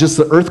it's not just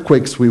the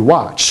earthquakes we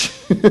watch.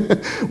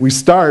 We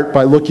start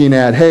by looking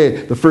at,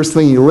 hey, the first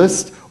thing you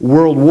list,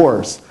 world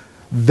wars.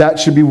 That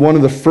should be one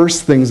of the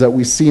first things that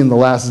we see in the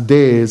last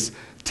days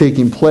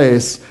taking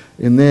place,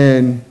 and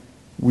then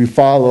we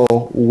follow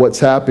what's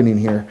happening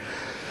here.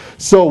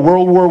 So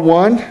World War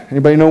I,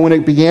 anybody know when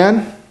it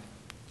began?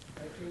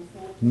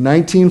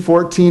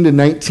 1914 to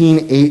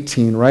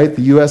 1918, right?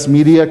 The U.S.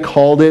 media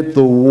called it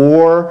the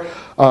war,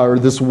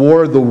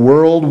 the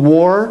World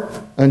War,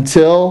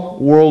 until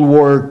World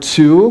War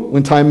II,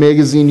 when Time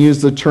Magazine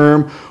used the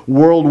term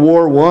World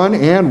War I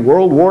and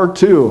World War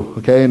II,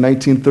 okay, in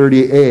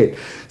 1938.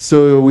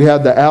 So we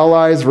had the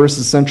Allies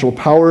versus Central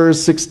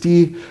Powers,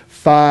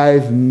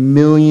 65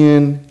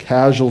 million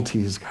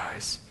casualties,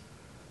 guys.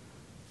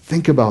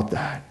 Think about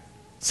that.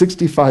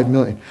 65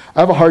 million. I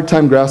have a hard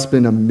time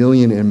grasping a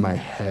million in my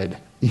head.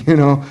 You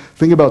know,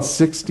 think about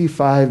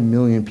 65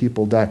 million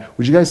people died.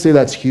 Would you guys say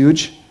that's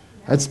huge?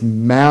 That's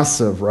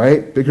massive,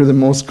 right? Bigger than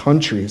most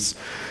countries.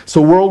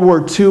 So World War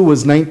II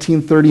was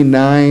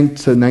 1939 to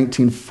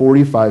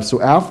 1945.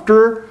 So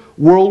after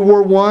World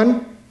War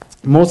I,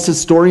 most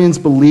historians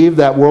believe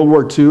that World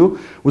War II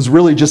was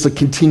really just a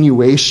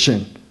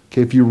continuation.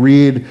 Okay, if you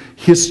read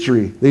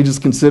history, they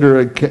just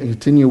consider it a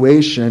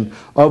continuation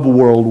of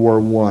World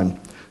War I.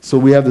 So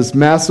we have this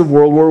massive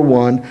World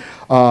War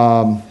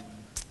I,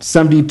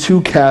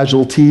 72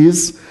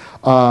 casualties.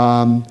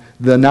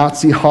 The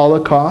Nazi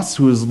Holocaust,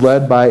 who was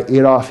led by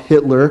Adolf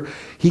Hitler,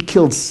 he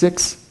killed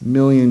 6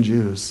 million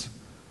Jews.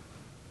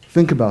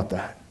 Think about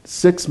that.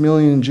 6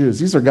 million Jews.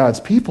 These are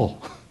God's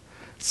people.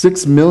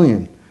 6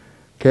 million.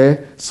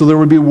 Okay? So there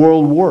would be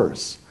world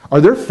wars. Are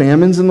there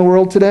famines in the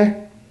world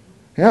today?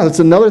 Yeah, that's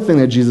another thing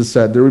that Jesus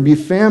said. There would be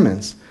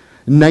famines.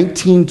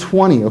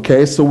 1920,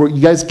 okay? So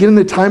you guys get in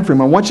the time frame.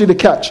 I want you to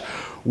catch.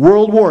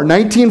 World War,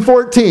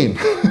 1914.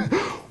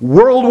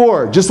 World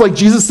War, just like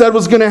Jesus said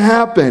was going to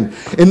happen.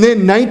 And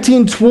then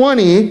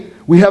 1920,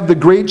 we have the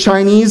Great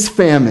Chinese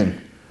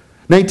Famine.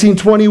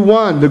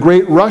 1921, the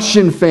Great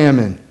Russian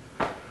Famine.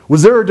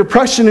 Was there a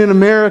depression in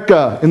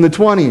America in the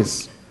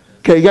 20s?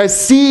 Okay, you guys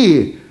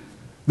see,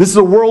 this is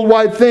a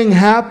worldwide thing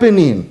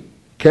happening.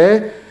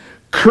 Okay?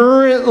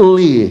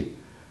 Currently,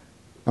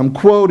 I'm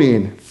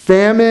quoting,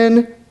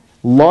 famine,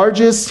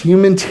 largest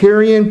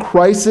humanitarian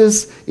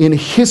crisis in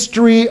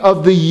history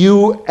of the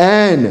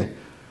UN.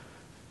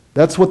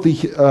 That's what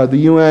the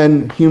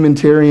UN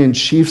humanitarian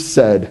chief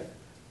said.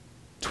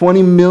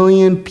 20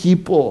 million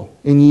people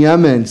in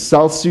Yemen,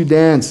 South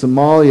Sudan,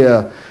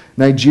 Somalia,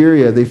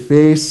 Nigeria, they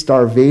face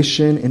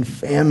starvation and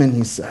famine,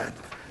 he said.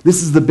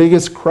 This is the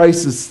biggest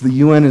crisis the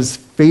UN is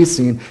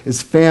facing,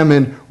 is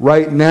famine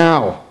right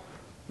now.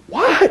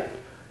 What?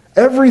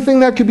 Everything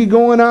that could be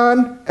going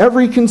on,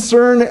 every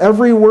concern,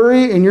 every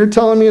worry, and you're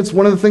telling me it's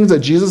one of the things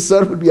that Jesus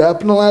said would be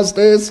happening the last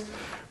days?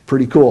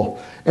 Pretty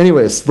cool.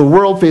 Anyways, the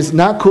world faces,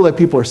 not cool that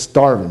people are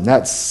starving.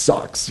 That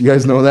sucks. You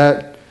guys know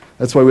that?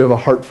 That's why we have a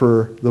heart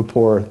for the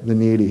poor, the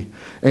needy.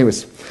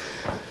 Anyways,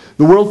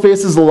 the world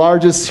faces the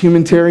largest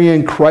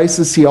humanitarian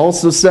crisis, he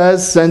also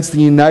says, since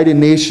the United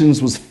Nations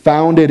was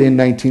founded in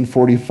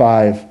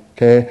 1945,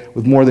 okay,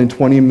 with more than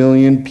 20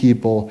 million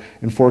people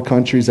in 4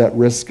 countries at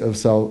risk of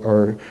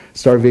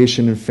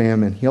starvation and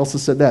famine. He also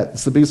said that.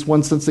 It's the biggest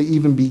one since they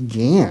even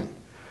began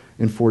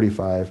in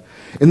 45.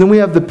 And then we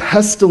have the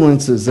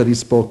pestilences that he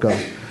spoke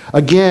of.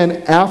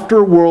 Again,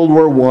 after World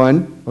War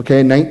I,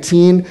 okay,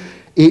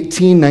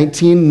 1918,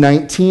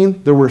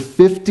 1919, there were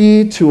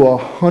 50 to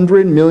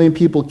 100 million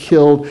people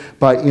killed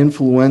by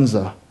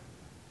influenza,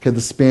 okay,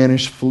 the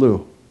Spanish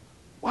flu.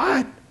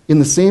 What? In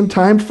the same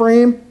time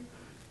frame?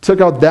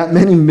 Took out that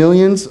many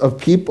millions of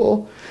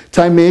people?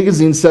 Time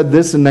Magazine said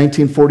this in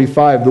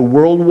 1945, the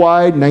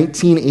worldwide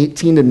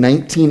 1918 to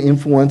 19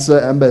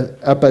 influenza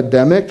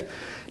epidemic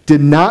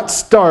did not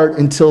start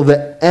until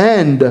the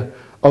end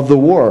of the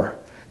war.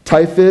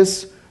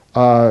 Typhus,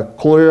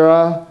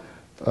 cholera,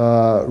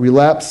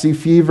 relapsing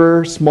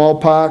fever,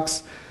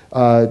 smallpox,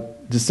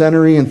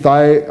 dysentery, and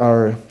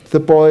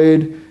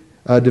typhoid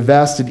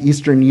devastated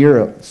Eastern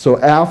Europe. So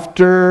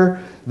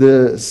after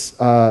the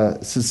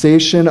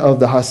cessation of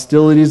the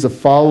hostilities of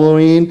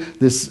following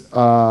this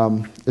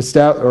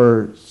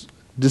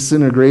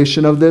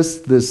disintegration of this,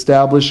 the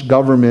established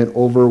government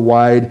over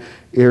wide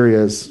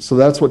areas. So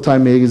that's what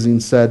Time Magazine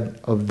said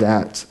of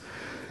that.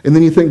 And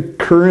then you think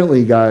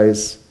currently,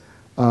 guys,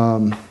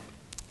 in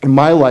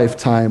my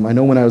lifetime, I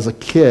know when I was a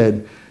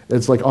kid,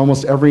 it's like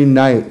almost every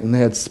night, and they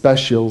had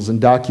specials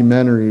and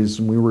documentaries,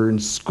 and we were in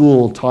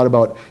school taught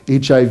about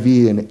HIV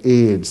and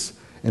AIDS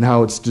and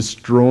how it's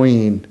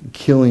destroying,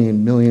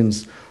 killing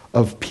millions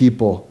of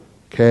people,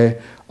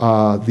 okay?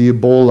 The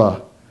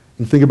Ebola.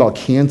 And think about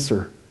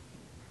cancer.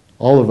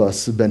 All of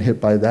us have been hit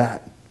by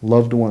that.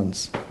 Loved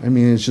ones. I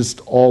mean, it's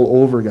just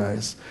all over,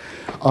 guys.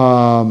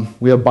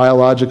 We have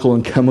biological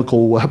and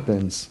chemical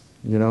weapons.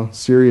 You know,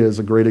 Syria is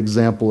a great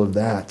example of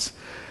that.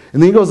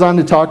 And then he goes on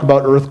to talk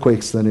about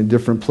earthquakes then in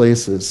different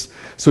places.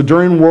 So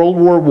during World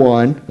War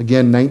I,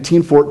 again,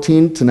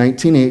 1914 to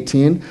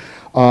 1918, in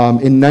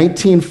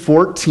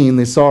 1914,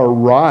 they saw a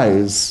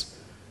rise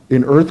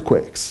in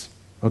earthquakes,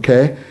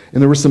 okay?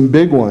 And there were some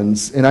big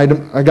ones. And I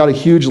got a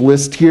huge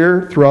list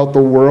here throughout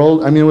the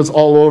world. I mean, it was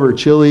all over.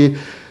 Chile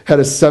had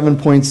a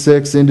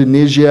 7.6.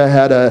 Indonesia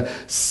had a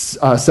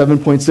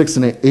 7.6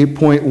 and an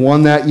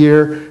 8.1 that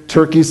year.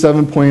 Turkey,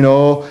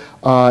 7.0.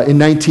 In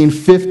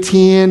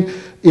 1915,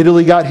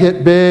 Italy got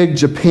hit big.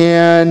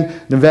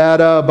 Japan,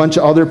 Nevada, a bunch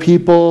of other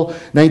people.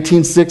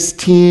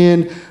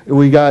 1916,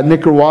 we got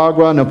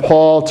Nicaragua,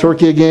 Nepal,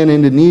 Turkey again,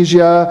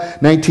 Indonesia.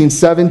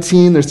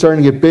 1917, they're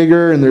starting to get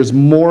bigger, and there's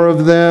more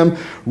of them.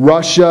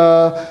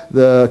 Russia,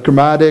 the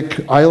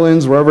Kermadec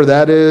Islands, wherever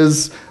that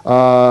is.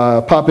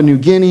 Papua New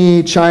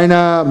Guinea,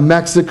 China,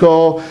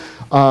 Mexico.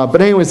 But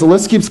anyways, the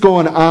list keeps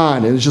going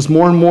on, and it's just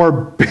more and more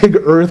big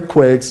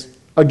earthquakes.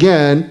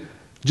 Again,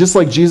 just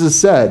like Jesus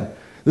said,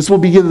 this will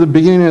be the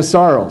beginning of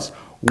sorrows.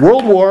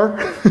 World war,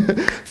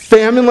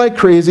 famine like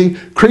crazy,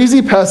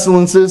 crazy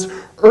pestilences,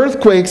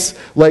 earthquakes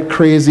like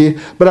crazy.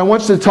 But I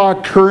want you to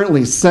talk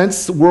currently.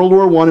 Since World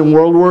War I and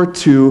World War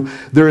II,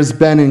 there has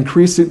been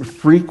increasing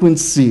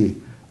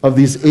frequency of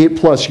these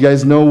 8+. You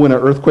guys know when an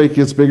earthquake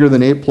gets bigger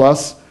than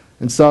 8+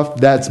 and stuff?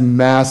 That's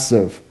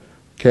massive,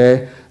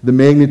 okay? The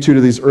magnitude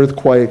of these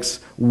earthquakes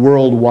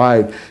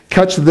worldwide.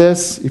 Catch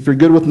this. If you're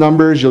good with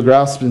numbers, you'll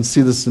grasp and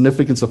see the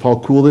significance of how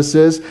cool this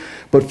is.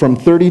 But from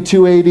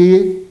 32 AD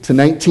to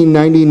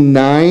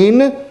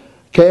 1999,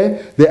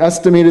 okay, they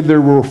estimated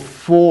there were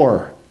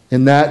 4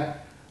 in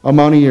that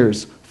amount of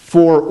years.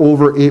 4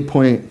 over 8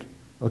 point,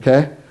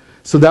 okay?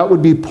 So that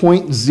would be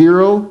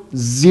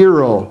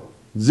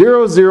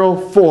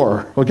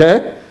 0.00004,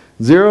 okay?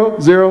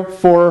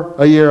 0.004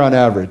 a year on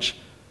average.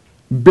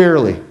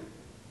 Barely.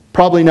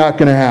 Probably not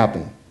going to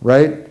happen,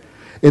 right?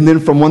 And then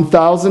from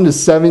 1000 to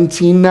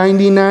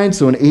 1799,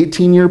 so an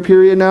 18-year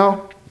period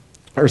now,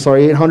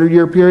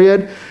 800-year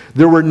period,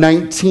 there were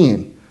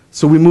 19.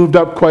 So we moved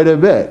up quite a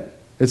bit.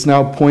 It's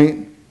now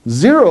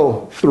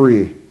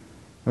 0.03,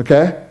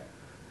 okay?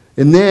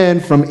 And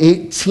then from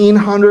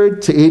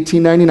 1800 to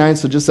 1899,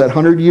 so just that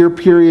 100-year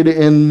period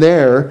in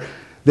there,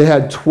 they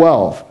had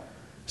 12.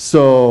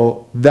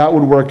 So that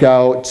would work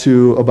out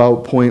to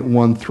about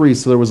 0.13.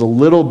 So there was a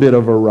little bit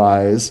of a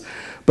rise.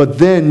 But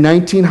then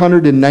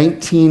 1900 to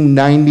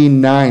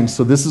 1999,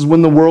 so this is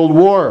when the World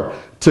War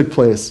took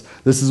place.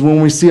 This is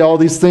when we see all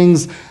these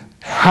things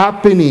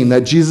happening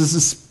that Jesus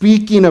is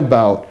speaking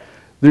about.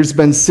 There's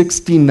been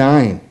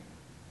 69.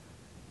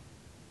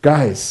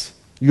 Guys,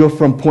 you go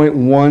from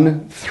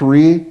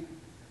 0.13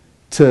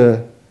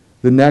 to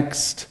the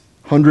next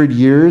 100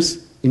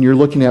 years, and you're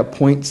looking at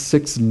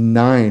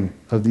 0.69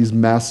 of these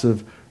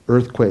massive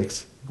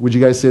earthquakes. Would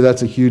you guys say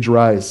that's a huge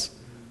rise?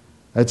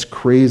 That's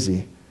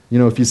crazy. You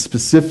know, if you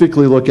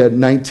specifically look at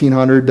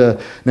 1900 to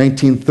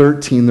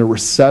 1913, there were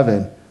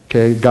 7.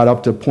 Okay, got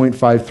up to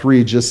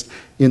 0.53 just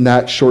in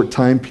that short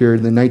time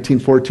period. Then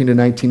 1914 to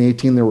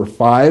 1918, there were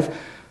 5.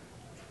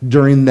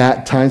 During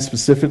that time,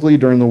 specifically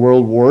during the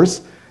World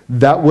Wars,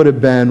 that would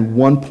have been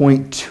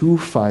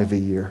 1.25 a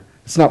year.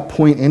 It's not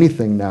point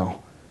anything now.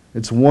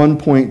 It's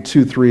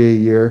 1.23 a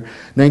year.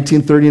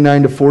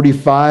 1939 to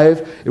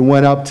 45, it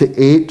went up to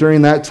 8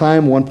 during that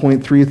time,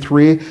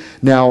 1.33.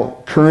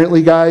 Now,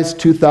 currently, guys,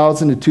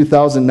 2000 to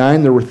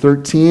 2009, there were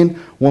 13,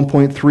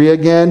 1.3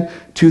 again.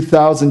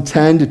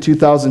 2010 to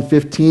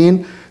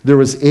 2015, there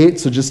was 8,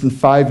 so just in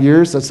 5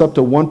 years, that's up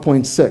to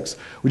 1.6.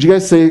 Would you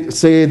guys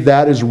say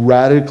that is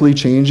radically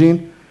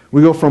changing?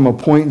 We go from a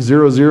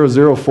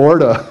 0.0004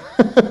 to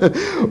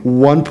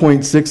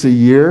 1.6 a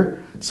year.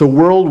 So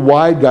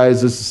worldwide,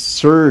 guys, this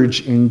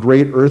surge in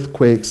great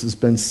earthquakes has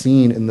been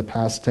seen in the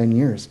past 10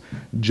 years.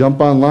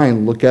 Jump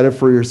online, look at it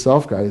for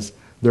yourself, guys.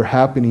 They're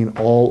happening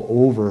all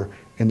over,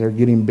 and they're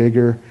getting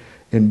bigger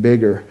and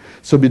bigger.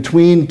 So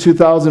between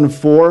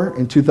 2004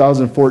 and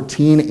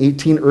 2014,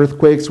 18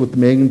 earthquakes with the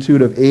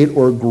magnitude of 8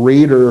 or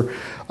greater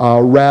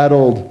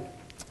rattled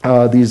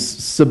these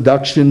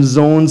subduction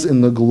zones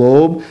in the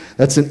globe.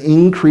 That's an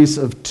increase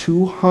of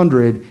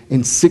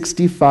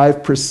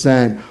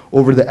 265%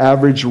 over the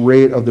average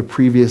rate of the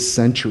previous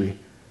century.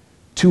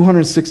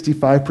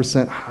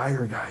 265%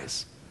 higher,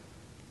 guys.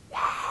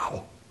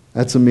 Wow.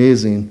 That's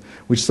amazing.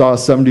 We saw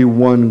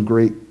 71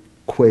 great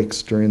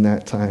quakes during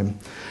that time.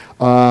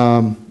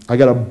 I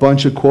got a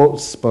bunch of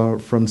quotes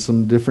from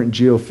some different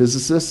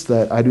geophysicists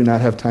that I do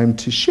not have time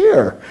to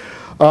share.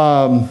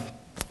 But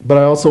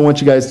I also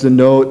want you guys to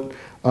note,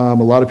 a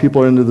lot of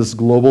people are into this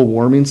global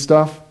warming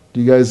stuff.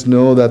 Do you guys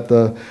know that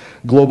the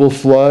global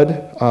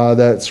flood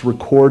that's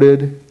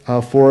recorded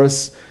for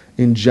us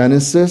in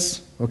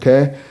Genesis,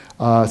 okay,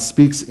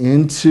 speaks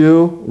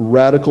into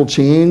radical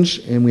change,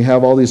 and we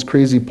have all these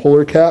crazy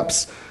polar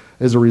caps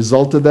as a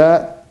result of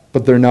that,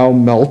 but they're now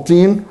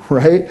melting,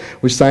 right?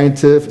 Which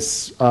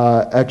scientists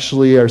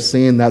actually are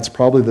saying that's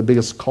probably the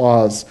biggest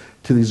cause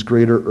to these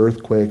greater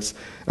earthquakes.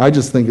 And I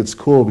just think it's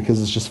cool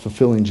because it's just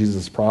fulfilling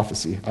Jesus'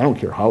 prophecy. I don't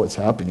care how it's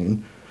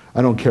happening.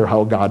 I don't care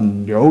how God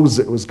knows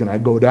it was going to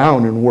go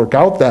down and work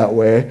out that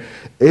way.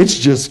 It's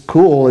just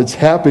cool. It's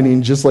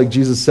happening just like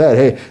Jesus said.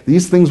 Hey,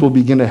 these things will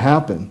begin to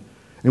happen.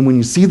 And when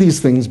you see these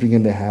things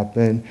begin to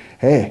happen,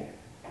 hey,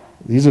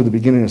 these are the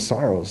beginning of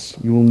sorrows.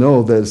 You will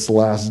know that it's the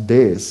last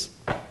days.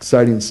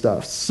 Exciting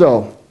stuff.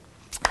 So,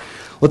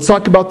 let's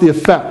talk about the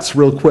effects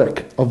real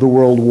quick of the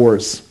world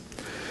wars.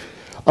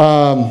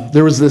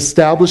 There was the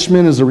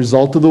establishment as a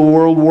result of the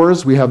world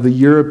wars. We have the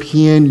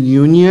European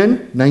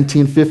Union,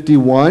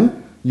 1951.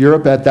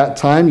 Europe at that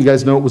time, you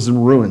guys know it was in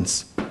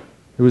ruins.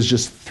 It was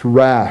just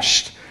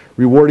thrashed.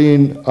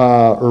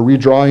 Redrawing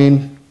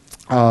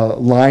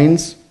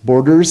lines,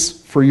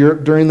 borders for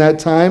Europe during that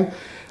time.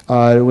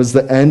 It was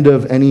the end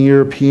of any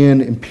European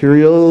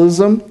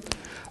imperialism.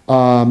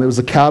 It was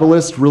a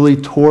catalyst really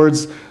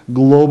towards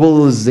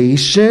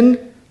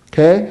globalization.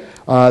 Okay?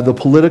 The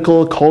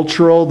political,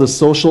 cultural, the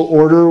social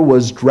order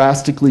was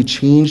drastically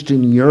changed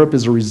in Europe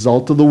as a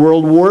result of the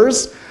world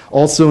wars.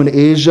 Also in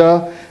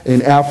Asia,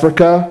 in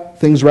Africa,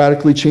 things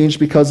radically changed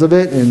because of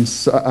it. In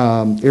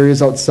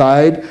areas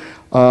outside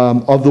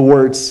of the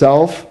war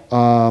itself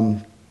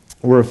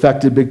were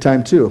affected big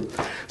time too.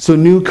 So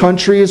new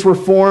countries were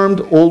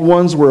formed, old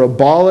ones were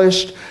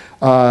abolished,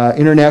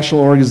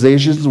 international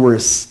organizations were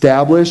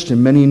established,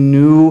 and many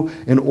new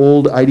and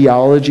old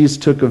ideologies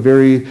took a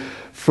very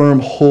firm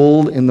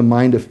hold in the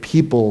mind of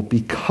people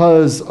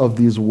because of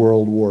these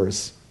world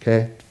wars.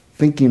 Okay?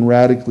 Thinking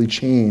radically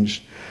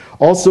changed.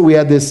 Also, we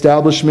had the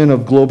establishment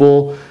of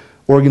global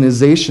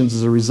organizations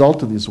as a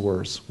result of these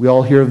wars. We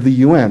all hear of the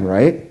UN,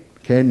 right?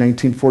 Okay,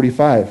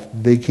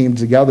 1945. They came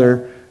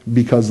together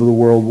because of the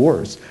world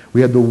wars.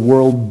 We had the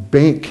World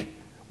Bank.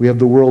 We have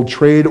the World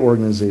Trade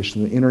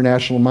Organization, the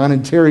International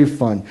Monetary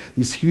Fund.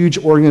 These huge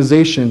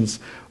organizations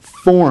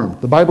formed.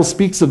 The Bible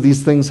speaks of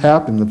these things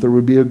happen, that there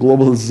would be a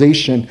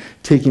globalization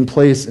taking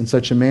place in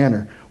such a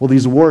manner. Well,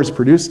 these wars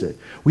produced it.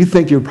 We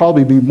think it would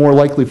probably be more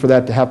likely for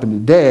that to happen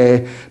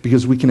today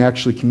because we can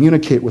actually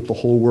communicate with the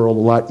whole world a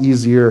lot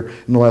easier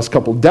in the last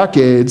couple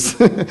decades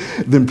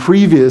than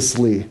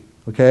previously.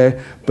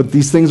 Okay? But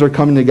these things are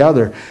coming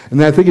together.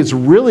 And I think it's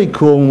really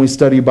cool when we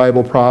study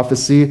Bible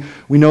prophecy.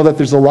 We know that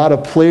there's a lot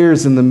of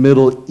players in the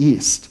Middle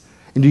East.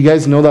 And do you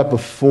guys know that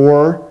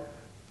before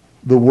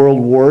the world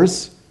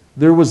wars,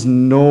 there was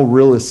no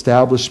real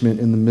establishment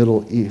in the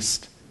Middle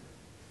East?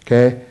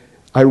 Okay?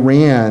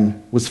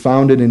 Iran was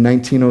founded in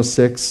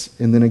 1906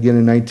 and then again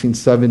in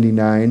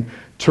 1979.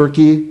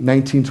 Turkey,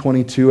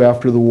 1922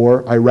 after the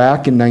war.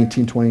 Iraq in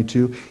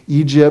 1922.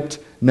 Egypt,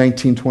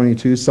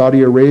 1922,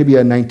 Saudi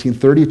Arabia in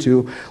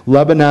 1932,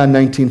 Lebanon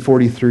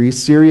 1943,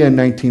 Syria in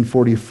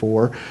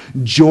 1944,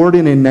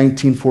 Jordan in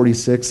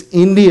 1946,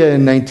 India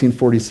in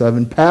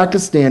 1947,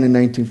 Pakistan in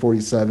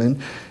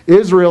 1947,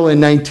 Israel in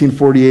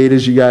 1948,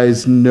 as you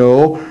guys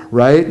know,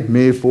 right?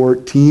 May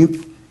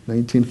 14th,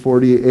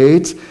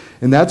 1948.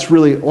 And that's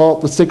really,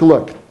 well, let's take a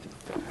look.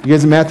 You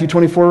guys in Matthew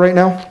 24 right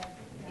now?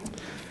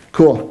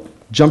 Cool.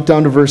 Jump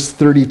down to verse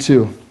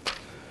 32.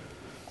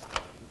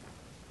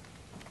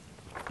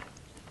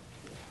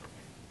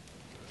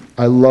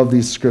 I love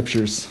these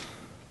scriptures.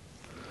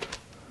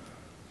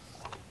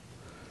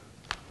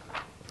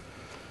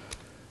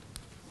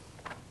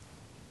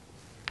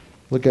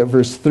 Look at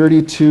verse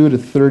 32 to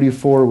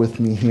 34 with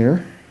me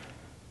here.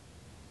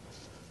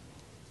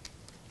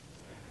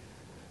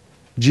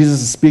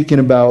 Jesus is speaking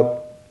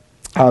about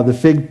the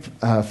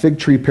fig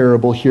tree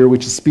parable here,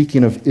 which is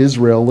speaking of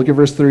Israel. Look at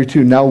verse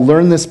 32. Now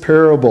learn this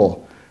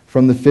parable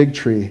from the fig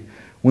tree.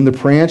 When the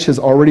branch has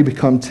already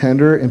become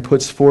tender and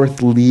puts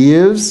forth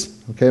leaves,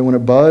 okay, when it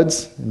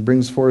buds and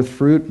brings forth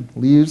fruit,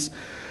 leaves,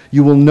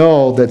 you will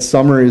know that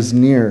summer is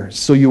near.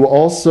 So you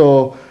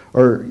also,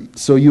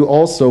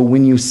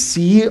 when you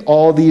see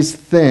all these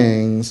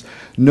things,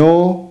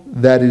 know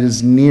that it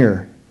is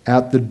near,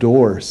 at the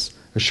doors.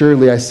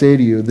 Assuredly, I say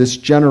to you, this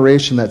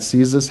generation that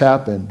sees this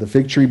happen, the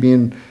fig tree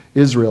being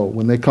Israel,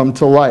 when they come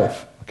to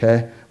life,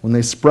 okay, when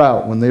they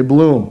sprout, when they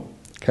bloom,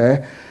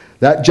 okay,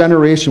 that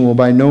generation will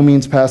by no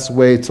means pass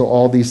away till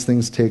all these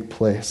things take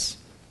place,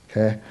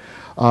 okay.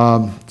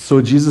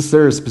 So Jesus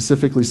there is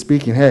specifically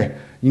speaking, hey,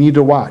 you need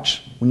to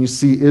watch. When you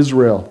see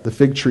Israel, the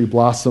fig tree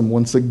blossom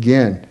once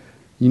again,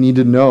 you need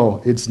to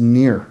know it's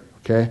near,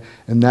 okay?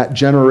 And that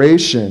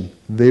generation,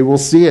 they will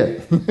see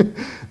it.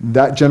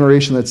 That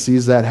generation that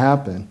sees that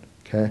happen,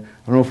 okay?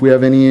 I don't know if we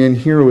have any in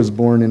here who was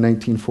born in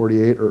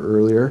 1948 or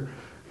earlier.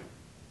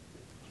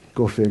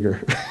 Go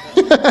figure.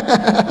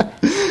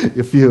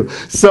 A few.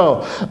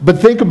 So, but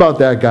think about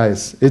that,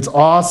 guys. It's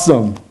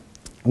awesome.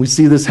 We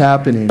see this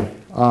happening.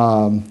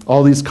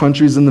 All these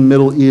countries in the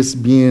Middle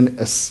East being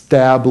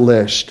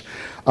established.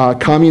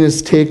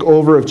 Communist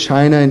takeover of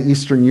China and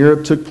Eastern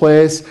Europe took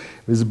place.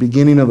 It was the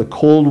beginning of the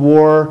Cold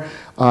War.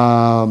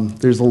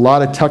 There's a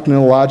lot of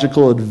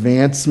technological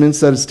advancements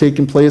that has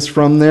taken place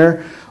from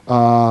there.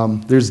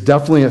 There's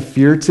definitely a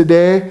fear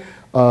today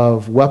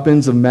of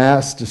weapons of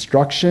mass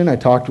destruction. I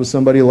talked with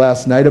somebody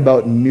last night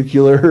about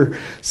nuclear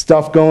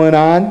stuff going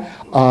on.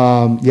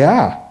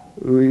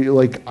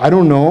 I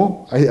don't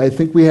know. I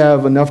think we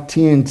have enough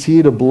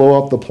TNT to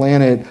blow up the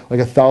planet like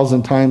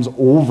 1,000 times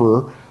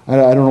over. I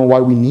don't know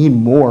why we need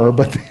more,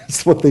 but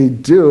that's what they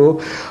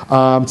do.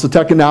 So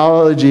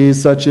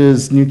technologies such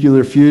as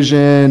nuclear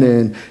fusion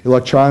and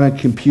electronic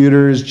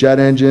computers, jet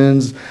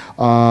engines,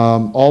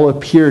 all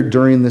appeared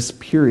during this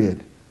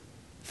period.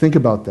 Think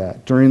about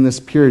that. During this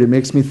period, it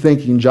makes me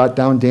think. You can jot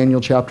down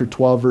Daniel chapter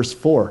 12, verse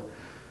 4.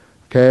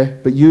 Okay?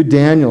 But you,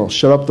 Daniel,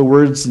 shut up the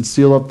words and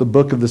seal up the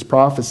book of this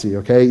prophecy.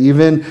 Okay?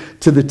 Even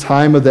to the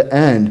time of the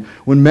end,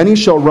 when many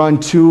shall run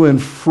to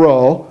and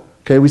fro.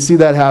 Okay? We see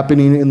that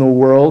happening in the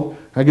world.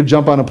 I could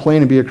jump on a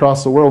plane and be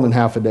across the world in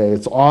half a day.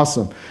 It's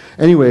awesome.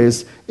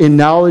 Anyways, in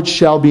knowledge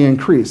shall be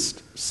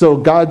increased. So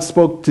God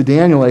spoke to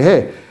Daniel like,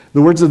 hey,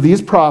 the words of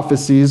these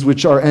prophecies,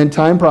 which are end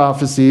time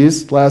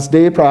prophecies, last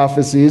day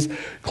prophecies,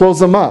 close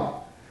them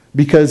up.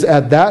 Because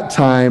at that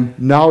time,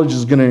 knowledge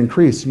is going to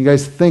increase. You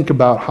guys think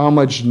about how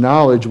much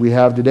knowledge we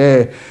have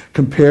today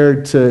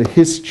compared to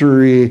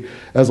history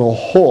as a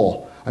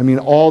whole. I mean,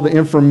 all the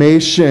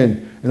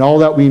information and all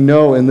that we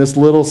know in this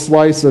little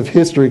slice of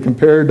history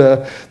compared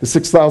to the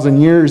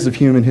 6,000 years of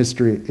human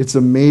history. It's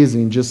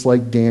amazing, just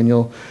like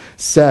Daniel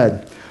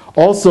said.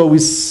 Also, we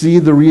see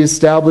the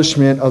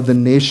reestablishment of the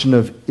nation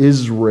of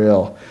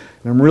Israel.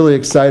 And I'm really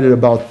excited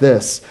about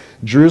this.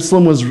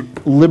 Jerusalem was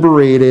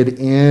liberated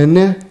in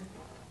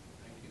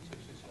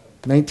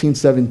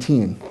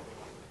 1917.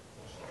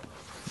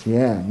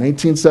 Yeah,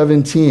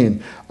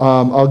 1917.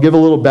 I'll give a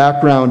little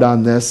background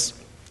on this.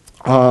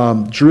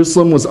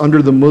 Jerusalem was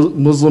under the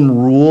Muslim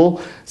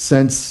rule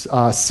since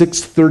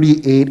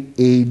 638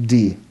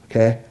 AD.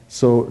 Okay,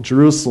 so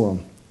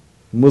Jerusalem,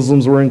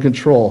 Muslims were in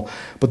control,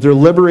 but they're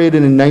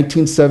liberated in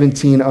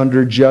 1917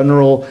 under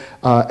General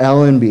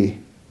Allenby.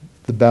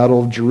 The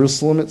Battle of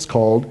Jerusalem, it's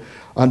called.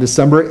 On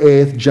December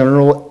 8th,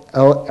 General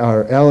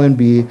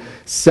Allenby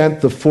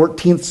sent the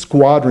 14th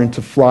Squadron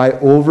to fly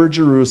over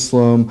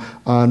Jerusalem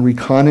on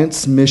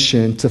reconnaissance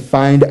mission to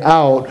find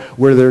out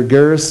where their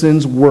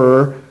garrisons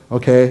were,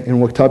 okay, and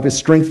what type of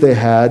strength they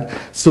had.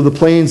 So the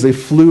planes, they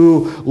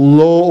flew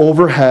low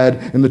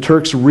overhead, and the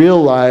Turks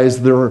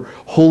realized their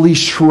holy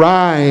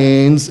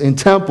shrines and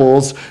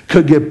temples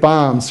could get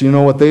bombed. So you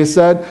know what they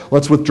said?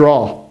 Let's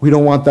withdraw. We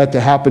don't want that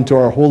to happen to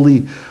our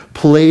holy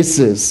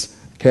places,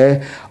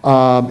 okay?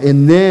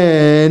 And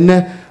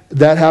then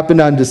that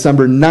happened on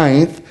December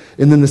 9th,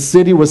 and then the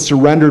city was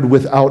surrendered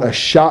without a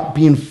shot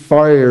being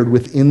fired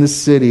within the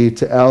city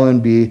to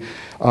Allenby,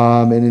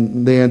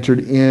 and they entered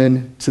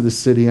into the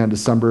city on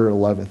December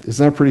 11th.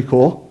 Isn't that pretty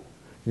cool?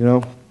 You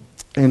know?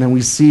 And then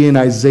we see in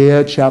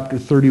Isaiah chapter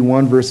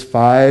 31, verse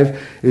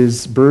 5,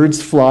 is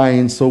birds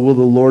flying, so will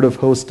the Lord of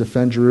hosts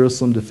defend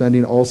Jerusalem,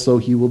 defending also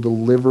he will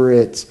deliver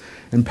it,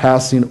 and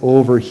passing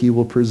over he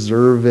will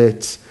preserve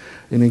it.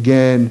 And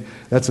again,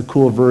 that's a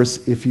cool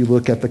verse if you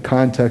look at the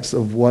context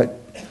of what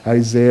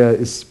Isaiah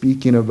is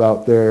speaking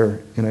about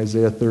there in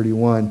Isaiah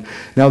 31.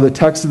 Now, the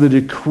text of the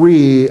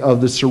decree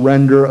of the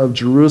surrender of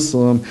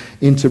Jerusalem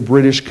into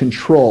British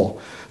control.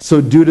 So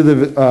due to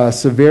the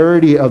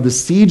severity of the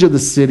siege of the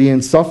city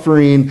and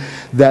suffering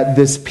that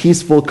this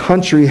peaceful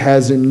country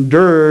has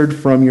endured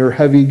from your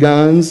heavy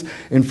guns,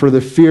 and for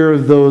the fear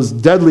of those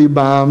deadly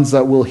bombs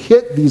that will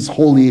hit these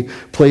holy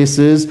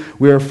places,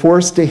 we are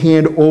forced to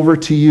hand over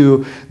to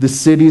you the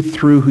city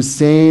through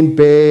Hussein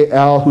Bey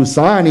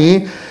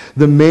al-Husani,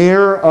 the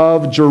mayor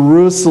of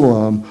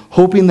Jerusalem,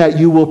 hoping that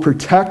you will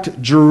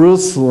protect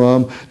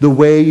Jerusalem the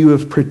way you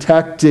have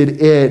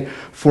protected it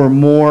for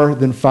more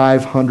than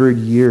 500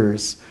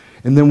 years.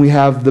 And then we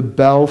have the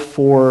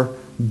Balfour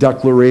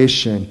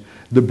Declaration.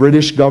 The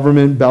British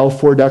government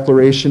Balfour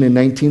Declaration in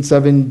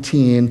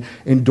 1917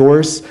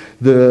 endorsed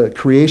the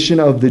creation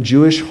of the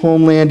Jewish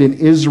homeland in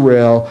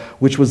Israel,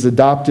 which was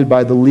adopted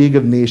by the League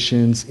of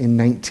Nations in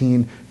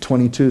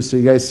 1922. So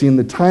you guys see in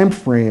the time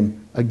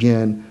frame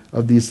again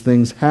of these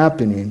things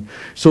happening.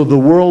 So the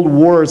world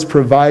wars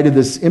provided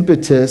this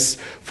impetus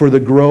for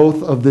the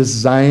growth of this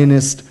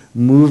Zionist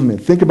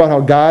movement. Think about how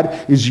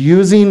God is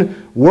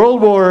using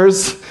world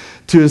wars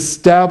to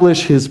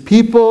establish his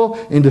people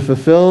and to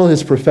fulfill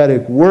his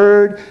prophetic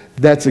word.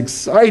 That's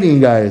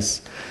exciting,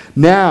 guys.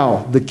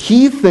 Now, the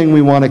key thing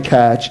we want to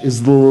catch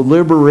is the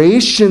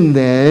liberation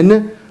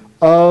then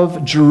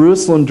of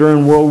Jerusalem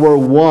during World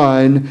War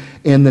I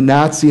and the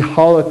Nazi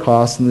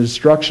Holocaust and the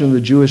destruction of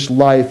the Jewish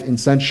life in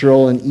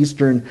Central and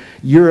Eastern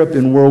Europe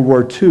in World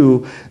War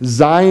II.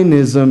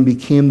 Zionism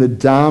became the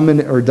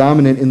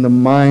dominant in the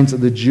minds of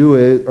the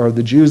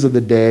Jews of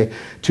the day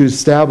to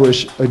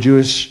establish a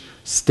Jewish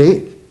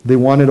state. They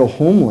wanted a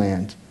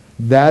homeland.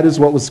 That is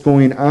what was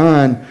going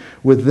on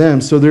with them.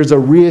 So there's a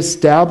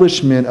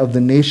reestablishment of the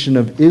nation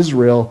of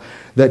Israel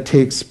that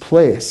takes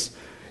place.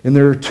 And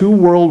there are two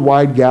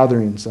worldwide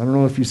gatherings. I don't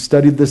know if you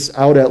studied this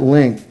out at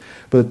length,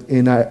 but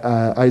in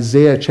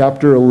Isaiah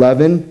chapter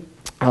 11,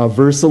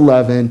 verse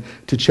 11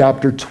 to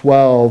chapter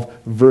 12,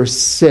 verse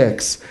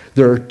 6,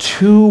 there are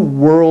two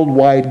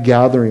worldwide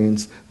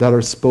gatherings that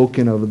are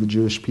spoken of the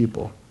Jewish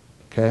people.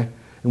 Okay?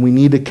 And we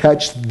need to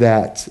catch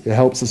that. It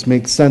helps us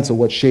make sense of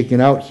what's shaking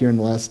out here in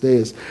the last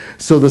days.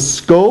 So the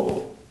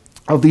scope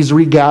of these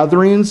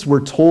regatherings,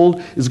 we're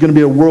told, is going to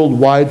be a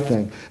worldwide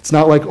thing. It's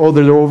not like, oh,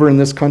 they're over in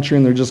this country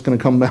and they're just going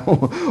to come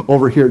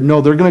over here. No,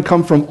 they're going to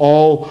come from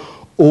all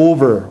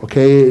over,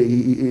 okay?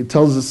 It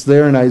tells us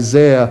there in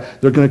Isaiah,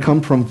 they're going to come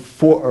from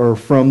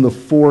the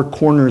four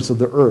corners of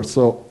the earth.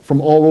 So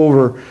from all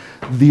over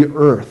the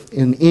earth.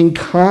 And in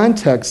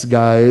context,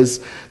 guys,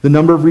 the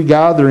number of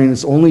regatherings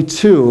is only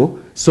 2.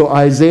 So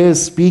Isaiah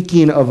is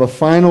speaking of a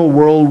final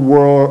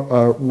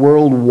worldwide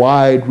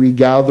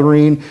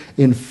regathering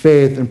in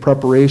faith and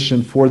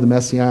preparation for the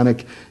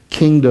Messianic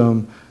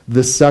kingdom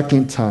the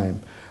second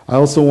time. I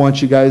also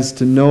want you guys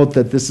to note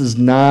that this is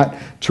not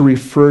to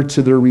refer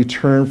to their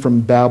return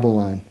from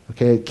Babylon.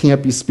 Okay, it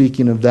can't be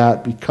speaking of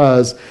that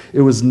because it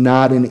was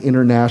not an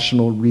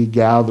international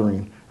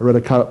regathering. I read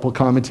a couple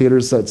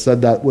commentators that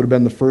said that would have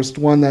been the first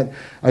one that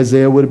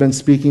Isaiah would have been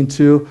speaking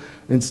to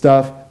and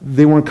stuff.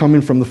 They weren't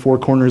coming from the four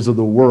corners of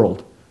the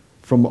world,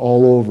 from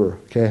all over.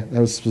 Okay, that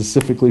was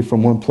specifically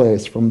from one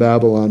place, from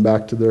Babylon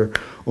back to their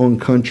own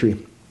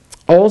country.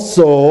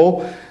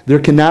 Also, there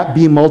cannot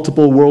be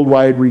multiple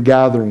worldwide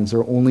regatherings.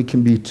 There only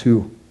can be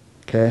 2.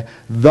 Okay,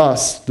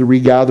 thus the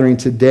regathering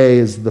today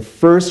is the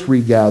first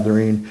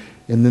regathering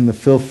and then the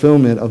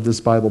fulfillment of this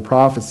Bible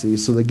prophecy.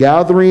 So the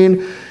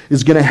gathering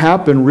is going to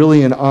happen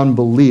really in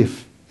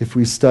unbelief if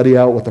we study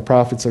out what the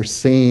prophets are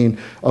saying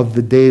of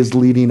the days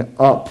leading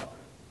up,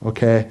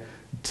 okay,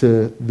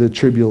 to the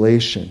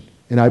tribulation.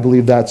 And I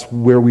believe that's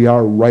where we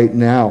are right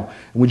now.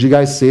 And would you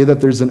guys say that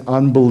there's an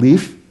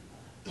unbelief?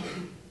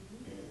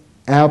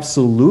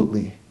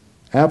 Absolutely.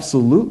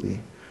 Absolutely.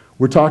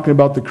 We're talking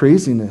about the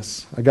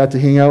craziness. I got to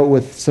hang out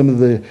with some of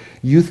the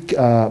youth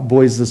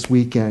boys this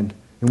weekend.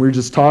 And we were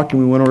just talking.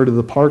 We went over to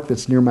the park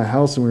that's near my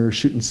house, and we were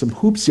shooting some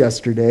hoops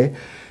yesterday.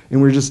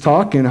 And we were just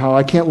talking how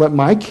I can't let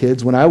my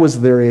kids, when I was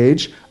their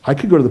age, I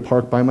could go to the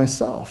park by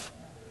myself.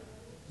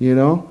 You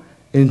know?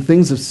 And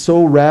things have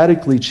so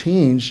radically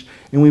changed.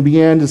 And we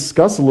began to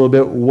discuss a little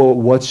bit, well,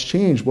 what's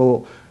changed?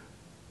 Well,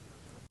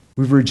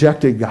 we've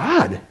rejected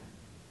God.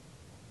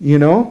 You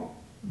know?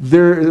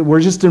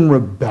 We're just in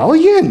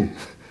rebellion.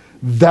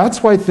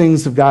 That's why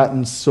things have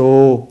gotten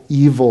so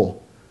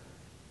evil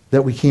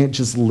that we can't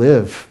just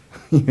live.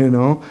 You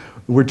know,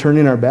 we're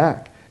turning our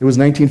back. It was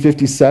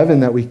 1957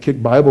 that we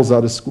kicked Bibles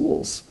out of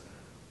schools.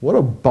 What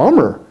a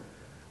bummer.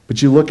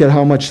 But you look at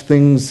how much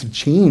things have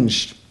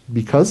changed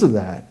because of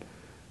that.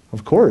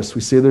 Of course,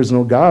 we say there's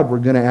no God, we're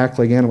going to act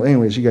like animals.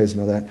 Anyways, you guys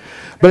know that.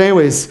 But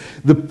anyways,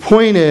 the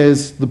point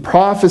is, the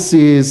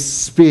prophecies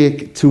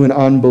speak to an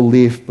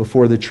unbelief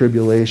before the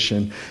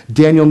tribulation.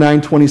 Daniel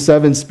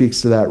 9:27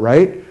 speaks to that,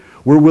 right?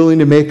 We're willing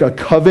to make a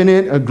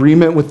covenant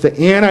agreement with the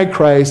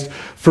Antichrist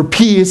for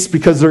peace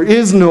because there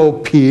is no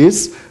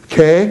peace,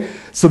 okay?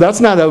 So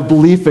that's not a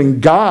belief in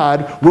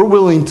God. We're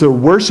willing to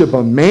worship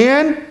a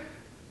man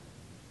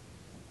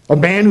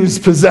who's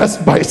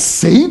possessed by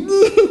Satan?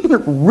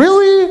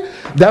 Really?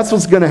 That's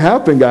what's going to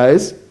happen,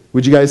 guys.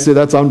 Would you guys say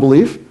that's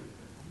unbelief?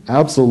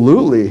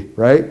 Absolutely,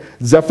 right?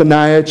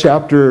 Zephaniah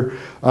chapter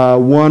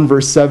 1,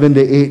 verse 7 to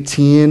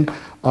 18.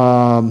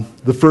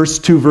 The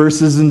first 2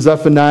 verses in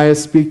Zephaniah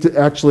speak to,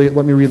 actually,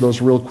 let me read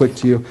those real quick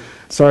to you.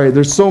 Sorry,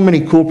 there's so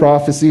many cool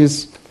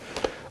prophecies.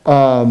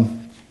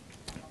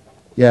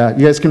 Yeah,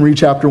 you guys can read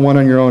chapter 1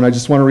 on your own. I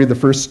just want to read the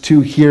first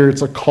 2 here.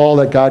 It's a call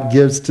that God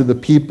gives to the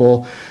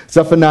people.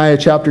 Zephaniah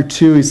chapter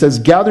 2, he says,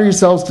 "Gather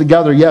yourselves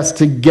together, yes,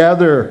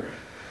 together,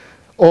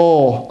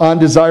 O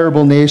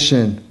undesirable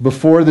nation,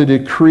 before the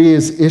decree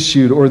is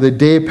issued or the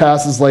day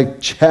passes like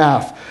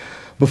chaff.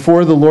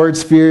 Before the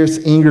Lord's fierce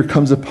anger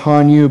comes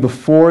upon you,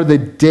 before the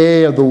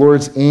day of the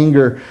Lord's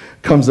anger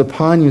comes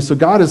upon you." So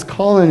God is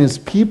calling his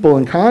people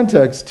in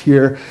context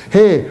here,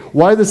 hey,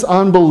 why this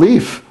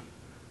unbelief?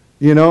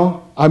 You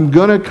know, I'm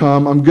going to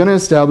come, I'm going to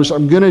establish,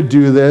 I'm going to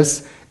do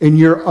this, and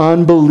you're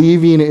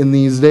unbelieving in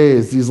these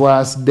days, these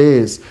last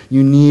days.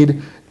 You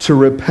need to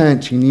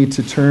repent. You need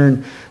to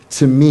turn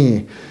to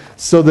me.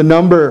 So the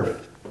number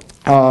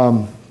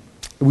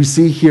we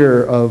see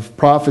here of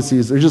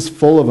prophecies, they're just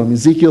full of them.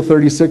 Ezekiel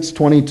 36,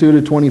 22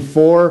 to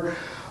 24.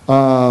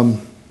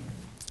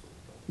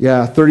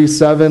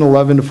 37,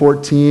 11 to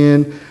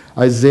 14.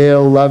 Isaiah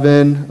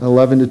 11,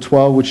 11 to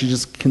 12, which you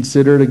just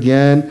considered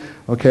again.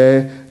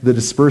 Okay, the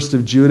dispersed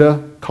of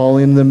Judah,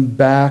 calling them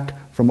back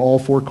from all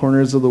 4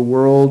 corners of the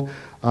world.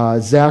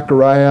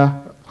 Zechariah.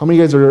 How many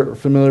of you guys are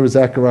familiar with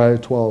Zechariah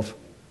 12?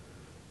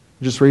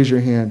 Just raise your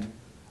hand.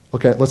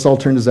 Okay, let's all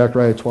turn to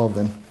Zechariah 12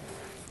 then.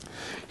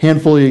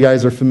 Handful of you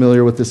guys are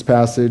familiar with this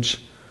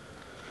passage.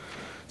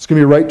 It's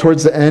going to be right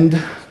towards the end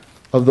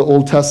of the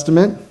Old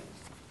Testament.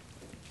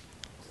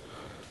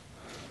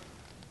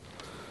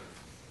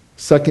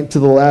 Second to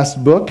the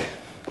last book.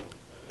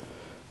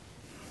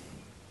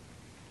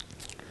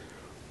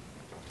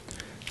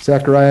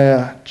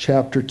 Zechariah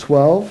chapter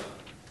 12.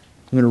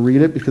 I'm going to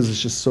read it because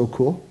it's just so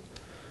cool.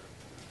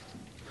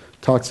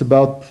 Talks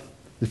about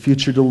the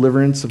future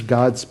deliverance of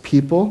God's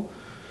people.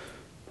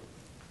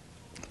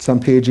 It's on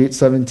page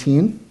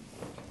 817.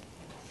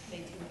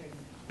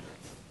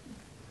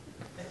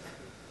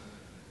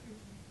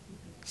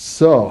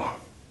 So,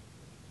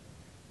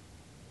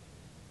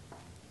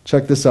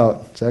 check this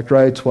out.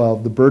 Zechariah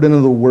 12. The burden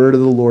of the word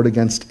of the Lord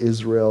against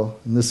Israel.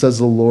 And this says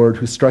the Lord,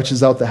 who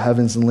stretches out the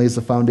heavens and lays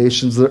the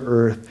foundations of the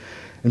earth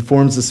and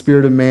forms the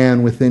spirit of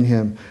man within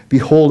him.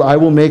 Behold, I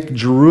will make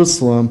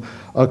Jerusalem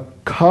a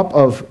cup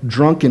of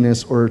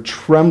drunkenness or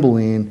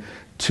trembling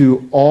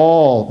to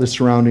all the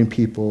surrounding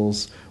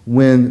peoples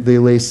when they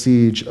lay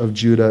siege of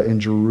Judah and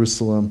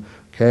Jerusalem.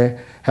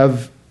 Okay?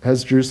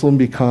 Has Jerusalem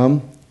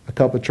become a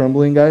cup of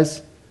trembling,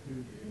 guys?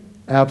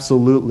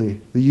 Absolutely.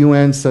 The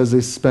UN says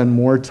they spend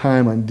more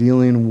time on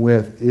dealing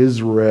with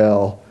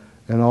Israel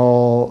and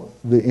all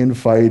the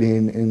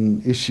infighting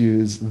and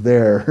issues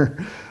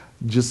there,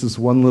 just this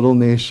one little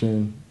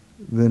nation,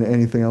 than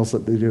anything else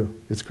that they do.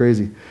 It's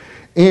crazy.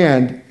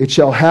 And it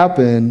shall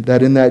happen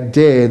that in that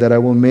day that I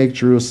will make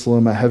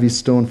Jerusalem a heavy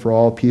stone for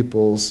all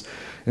peoples,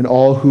 and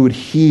all who would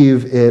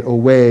heave it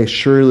away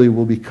surely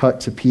will be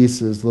cut to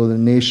pieces, though the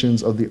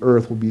nations of the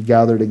earth will be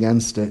gathered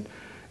against it.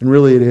 And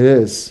really it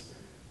is.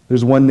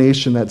 There's one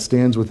nation that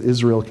stands with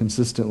Israel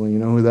consistently. You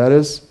know who that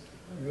is?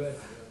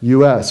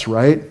 U.S.,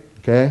 right?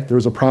 Okay? There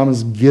was a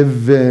promise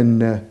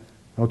given,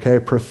 okay,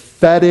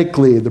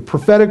 prophetically. The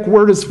prophetic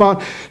word is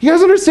found. You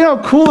guys understand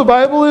how cool the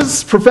Bible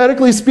is,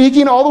 prophetically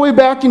speaking? All the way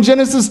back in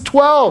Genesis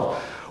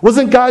 12.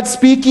 Wasn't God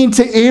speaking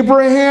to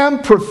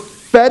Abraham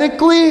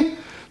prophetically?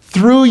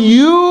 Through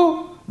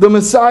you, the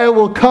Messiah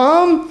will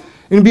come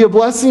and be a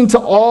blessing to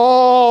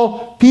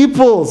all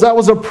peoples. That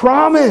was a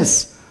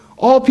promise.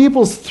 All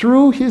peoples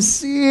through his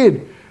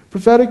seed,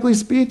 prophetically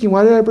speaking.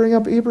 Why did I bring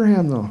up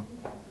Abraham, though?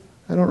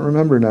 I don't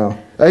remember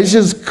now. It's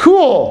just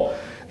cool.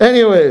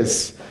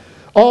 Anyways,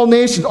 all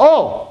nations.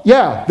 Oh,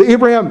 yeah, the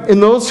Abraham.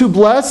 And those who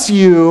bless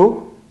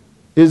you,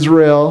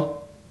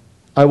 Israel,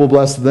 I will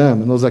bless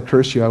them. And those that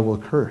curse you, I will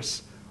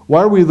curse.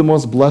 Why are we the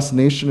most blessed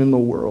nation in the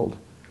world?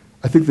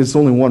 I think there's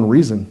only one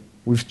reason.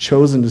 We've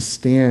chosen to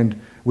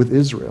stand with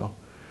Israel.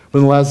 But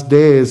in the last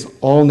days,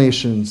 all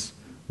nations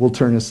will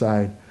turn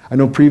aside. I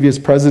know previous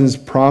presidents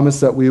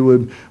promised that we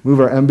would move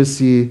our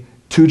embassy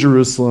to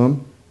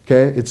Jerusalem.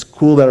 Okay, it's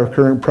cool that our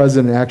current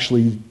president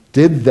actually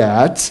did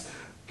that.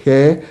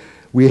 Okay,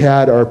 we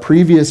had our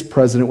previous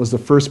president was the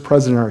first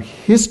president in our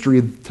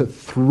history to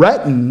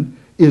threaten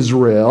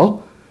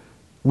Israel.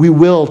 We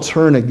will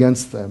turn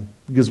against them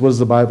because what does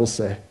the Bible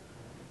say?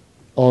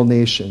 All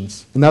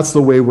nations, and that's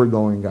the way we're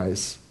going,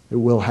 guys. It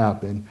will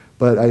happen.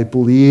 But I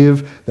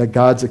believe that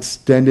God's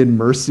extended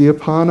mercy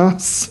upon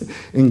us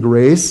in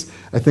grace.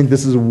 I think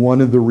this is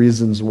one of the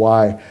reasons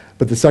why.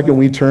 But the second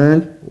we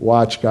turn,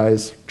 watch,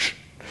 guys.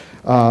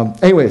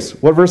 Anyways,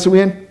 what verse are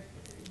we in?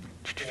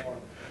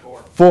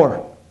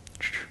 4.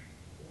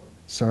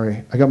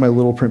 Sorry, I got my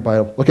little print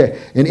Bible.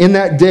 Okay, and in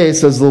that day,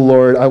 says the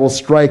Lord, I will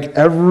strike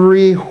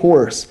every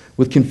horse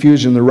with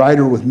confusion, the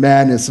rider with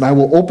madness, and I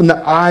will open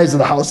the eyes of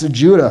the house of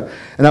Judah,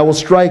 and I will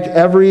strike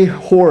every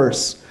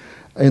horse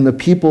and the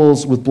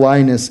peoples with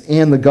blindness,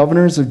 and the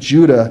governors of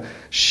Judah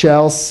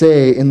shall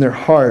say in their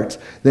heart,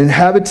 the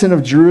inhabitant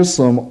of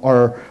Jerusalem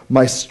are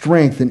my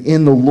strength, and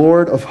in the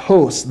Lord of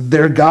hosts,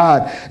 their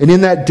God. And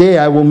in that day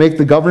I will make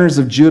the governors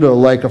of Judah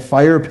like a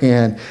fire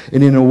pan,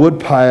 and in a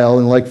woodpile,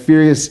 and like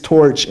furious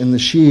torch in the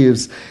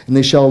sheaves, and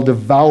they shall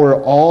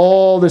devour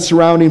all the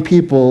surrounding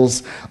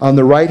peoples on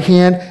the right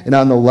hand and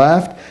on the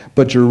left.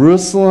 But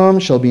Jerusalem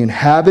shall be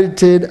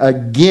inhabited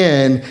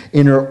again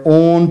in her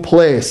own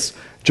place.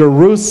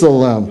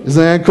 Jerusalem.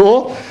 Isn't that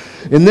cool?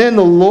 And then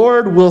the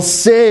Lord will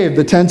save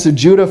the tents of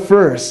Judah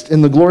first,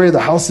 in the glory of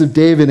the house of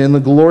David, in the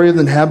glory of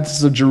the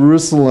inhabitants of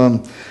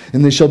Jerusalem.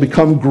 And they shall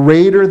become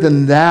greater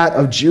than that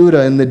of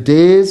Judah. In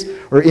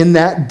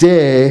that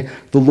day,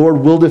 the Lord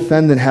will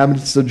defend the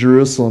inhabitants of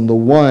Jerusalem, the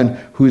one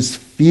who is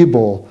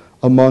feeble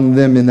among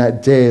them in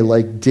that day,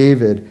 like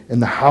David, and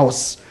the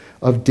house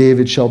of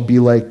David shall be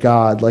like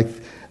God, like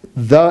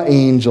the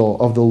angel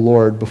of the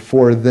Lord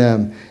before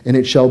them. And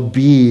it shall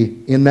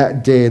be in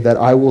that day that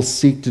I will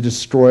seek to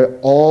destroy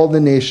all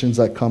the nations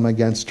that come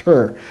against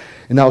her.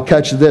 And now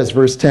catch this,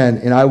 verse 10.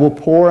 And I will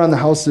pour on the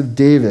house of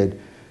David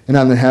and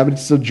on the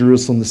inhabitants of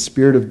Jerusalem the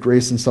spirit of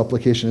grace and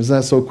supplication. Isn't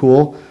that so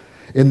cool?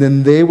 And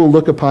then they will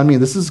look upon me.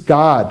 This is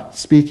God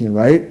speaking,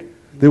 right?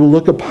 They will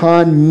look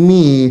upon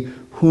me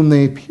whom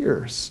they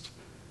pierced.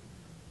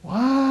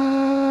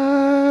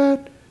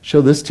 What?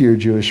 Show this to your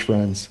Jewish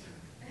friends.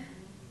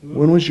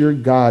 When was your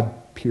God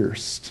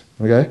pierced?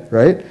 Okay,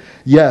 right?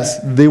 Yes,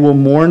 they will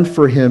mourn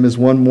for him as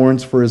one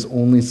mourns for his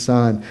only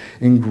son,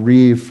 and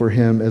grieve for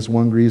him as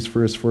one grieves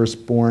for his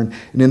firstborn.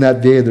 And in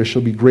that day there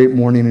shall be great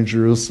mourning in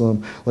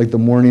Jerusalem, like the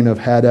mourning of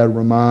Hadad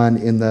Raman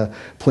in the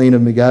plain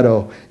of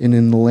Megiddo. And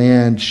in the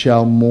land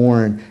shall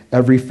mourn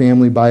every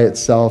family by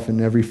itself,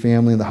 and every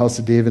family in the house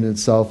of David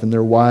itself, and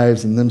their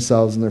wives and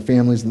themselves, and their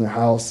families and their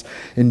house,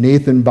 and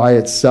Nathan by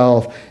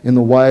itself, and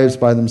the wives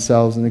by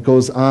themselves. And it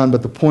goes on,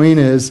 but the point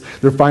is,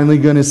 they're finally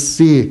going to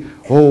see,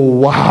 oh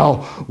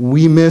wow,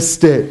 we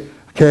missed it.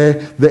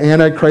 Okay, the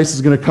Antichrist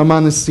is going to come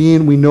on the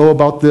scene. We know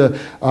about the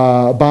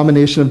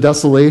abomination of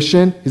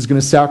desolation. He's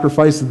going to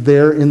sacrifice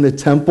there in the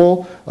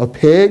temple a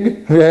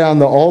pig, okay, on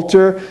the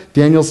altar.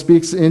 Daniel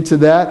speaks into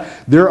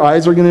that. Their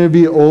eyes are going to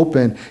be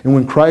open. And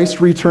when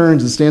Christ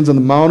returns and stands on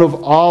the Mount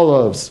of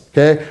Olives,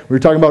 okay, we were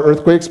talking about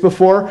earthquakes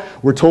before.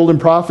 We're told in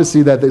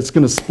prophecy that it's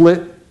going to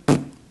split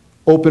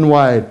open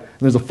wide. And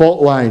there's a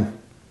fault line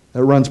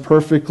that runs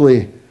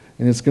perfectly.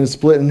 And it's going to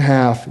split in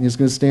half, and he's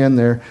going to stand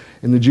there,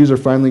 and the Jews are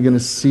finally going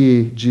to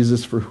see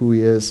Jesus for who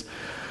he is.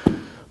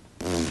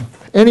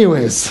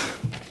 Anyways,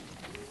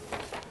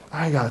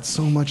 I got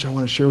so much I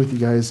want to share with you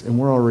guys, and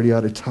we're already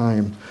out of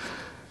time.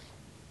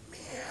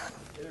 Man.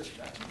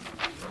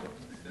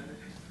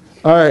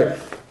 All right,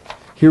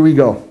 here we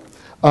go.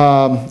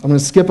 I'm going to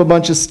skip a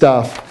bunch of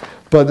stuff,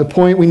 but the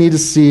point we need to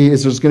see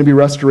is there's going to be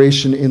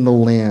restoration in the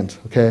land,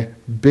 okay?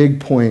 Big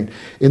point.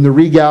 In the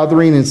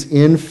regathering, it's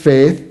in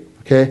faith.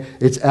 Okay,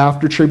 it's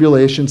after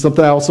tribulation.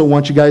 Something I also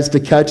want you guys to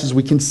catch as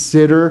we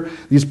consider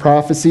these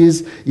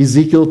prophecies.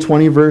 Ezekiel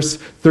 20, verse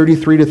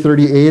 33 to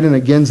 38, and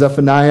again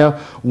Zephaniah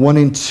 1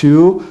 and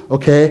 2.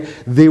 Okay,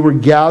 they were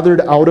gathered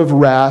out of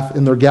wrath,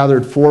 and they're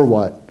gathered for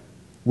what?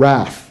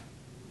 Wrath.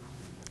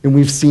 And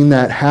we've seen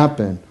that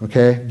happen.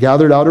 Okay,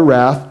 gathered out of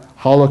wrath,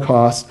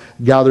 Holocaust,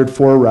 gathered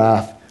for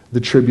wrath, the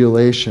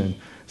tribulation.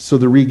 So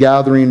the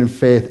regathering in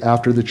faith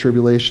after the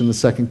tribulation, the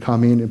second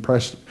coming,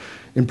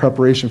 in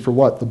preparation for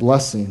what? The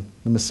blessing,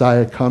 the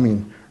Messiah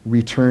coming,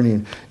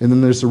 returning. And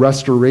then there's the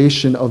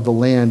restoration of the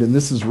land. And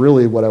this is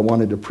really what I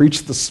wanted to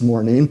preach this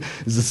morning,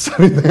 is the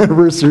 7th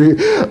anniversary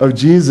of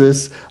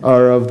Jesus,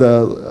 or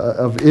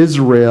of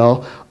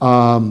Israel.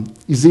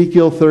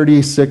 Ezekiel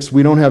 36,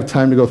 we don't have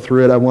time to go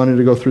through it. I wanted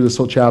to go through this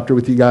whole chapter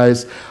with you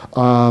guys.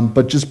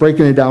 But just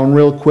breaking it down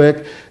real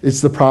quick,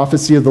 it's the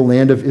prophecy of the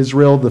land of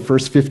Israel, the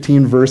first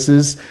 15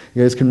 verses.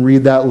 You guys can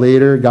read that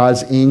later.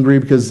 God's angry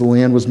because the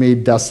land was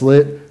made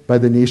desolate by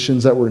the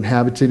nations that were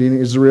inhabiting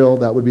Israel.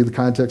 That would be the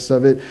context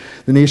of it.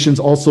 The nations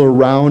also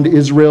around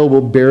Israel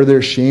will bear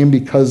their shame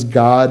because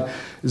God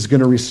is going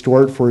to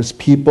restore it for his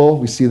people.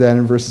 We see that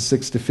in verses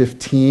 6 to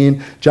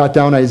 15. Jot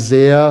down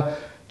Isaiah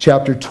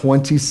chapter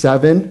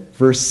 27,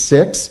 verse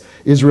 6.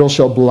 Israel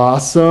shall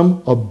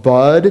blossom, a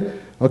bud,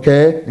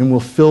 okay, and will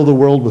fill the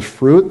world with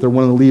fruit. They're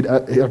one of the lead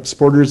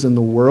exporters in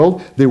the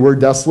world. They were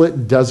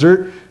desolate,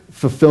 desert,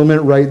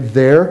 fulfillment right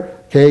there.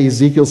 Okay,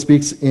 Ezekiel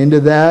speaks into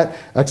that.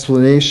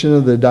 Explanation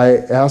of the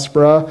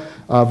diaspora,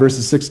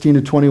 verses 16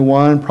 to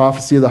 21.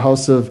 Prophecy of the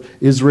house of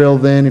Israel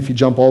then, if you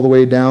jump all the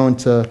way down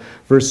to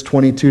verse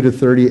 22 to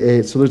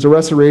 38. So there's a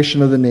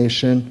restoration of the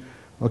nation,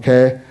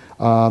 okay?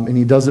 And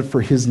he does it for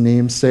his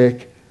name's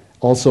sake.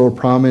 Also a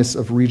promise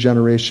of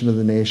regeneration of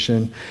the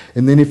nation.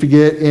 And then if you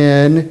get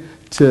in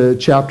to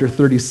chapter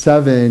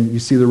 37, you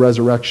see the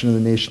resurrection of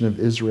the nation of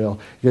Israel.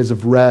 You guys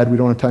have read, we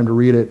don't have time to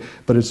read it,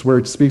 but it's where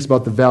it speaks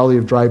about the valley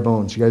of dry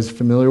bones. You guys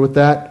familiar with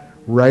that?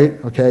 Right?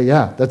 Okay,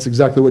 yeah, that's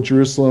exactly what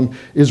Jerusalem,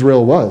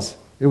 Israel was.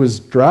 It was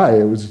dry,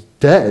 it was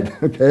dead,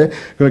 okay?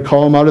 Going to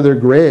call them out of their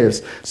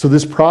graves. So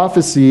this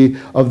prophecy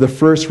of the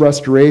first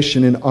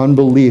restoration in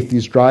unbelief,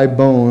 these dry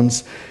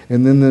bones,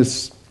 and then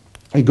this,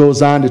 it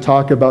goes on to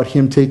talk about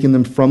him taking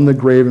them from the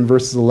grave in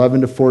verses 11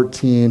 to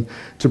 14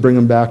 to bring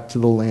them back to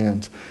the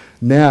land.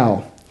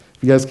 Now,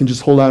 if you guys can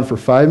just hold on for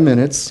 5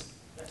 minutes,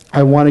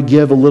 I want to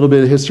give a little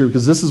bit of history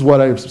because this is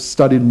what I've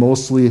studied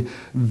mostly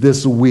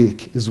this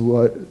week.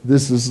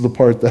 This is the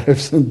part that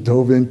I've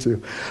dove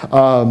into.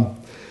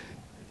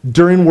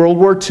 During World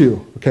War II,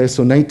 okay,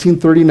 so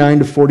 1939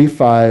 to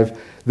 45,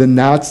 the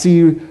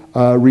Nazi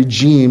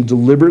regime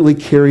deliberately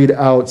carried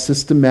out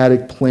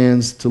systematic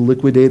plans to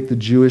liquidate the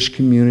Jewish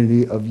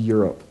community of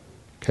Europe,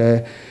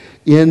 okay,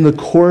 in the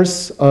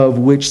course of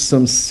which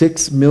some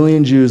 6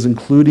 million Jews,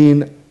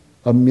 including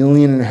 1.5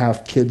 million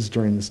kids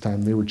during this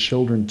time, they were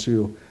children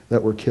too,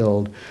 that were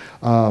killed,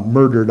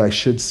 murdered, I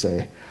should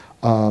say.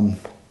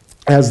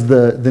 As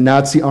the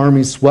Nazi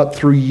army swept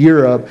through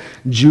Europe,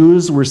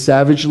 Jews were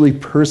savagely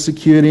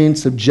persecuting,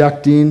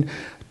 subjecting,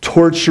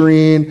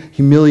 torturing,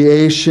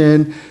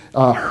 humiliation,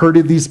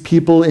 herded these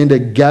people into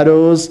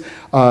ghettos.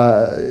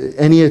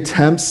 Any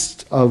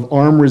attempts of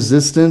armed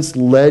resistance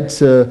led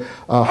to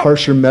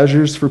harsher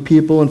measures for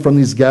people. And from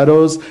these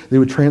ghettos, they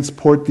would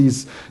transport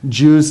these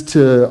Jews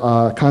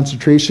to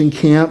concentration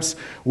camps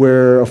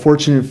where a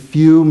fortunate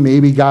few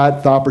maybe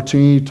got the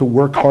opportunity to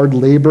work hard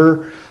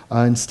labor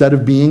instead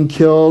of being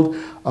killed.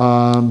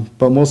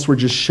 But most were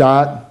just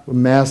shot,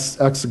 mass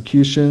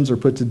executions, or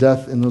put to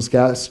death in those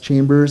gas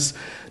chambers.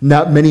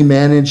 Not many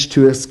managed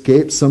to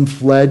escape. Some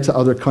fled to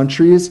other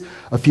countries.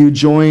 A few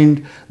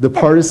joined the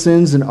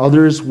partisans, and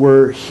others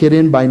were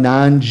hidden by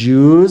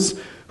non-Jews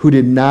who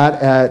did not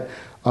at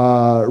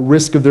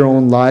risk of their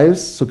own lives.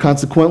 So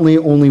consequently,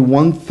 only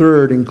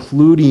 1/3,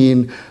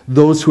 including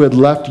those who had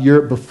left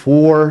Europe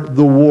before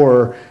the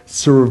war,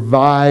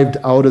 survived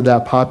out of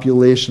that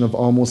population of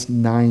almost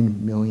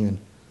 9 million.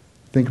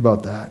 Think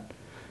about that.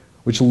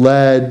 Which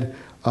led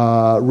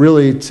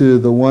really to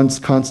the once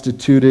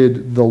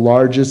constituted the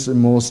largest and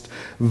most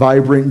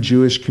vibrant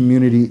Jewish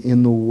community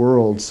in the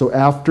world. So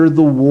after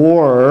the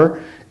war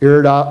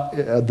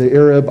The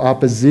Arab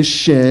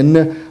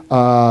opposition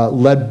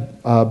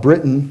led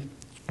Britain,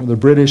 the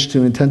British,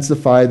 to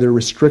intensify their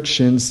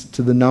restrictions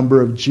to the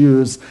number of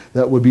Jews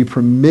that would be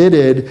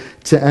permitted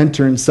to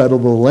enter and settle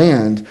the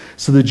land.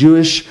 So the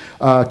Jewish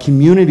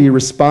community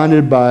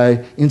responded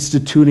by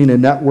instituting a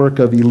network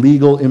of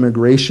illegal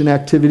immigration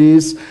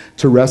activities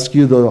to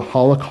rescue the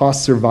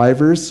Holocaust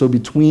survivors. So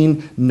between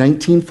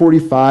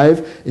 1945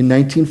 and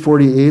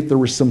 1948, there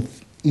were some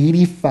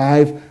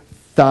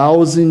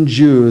 85,000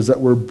 Jews that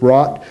were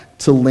brought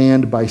to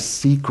land by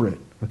secret,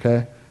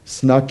 okay?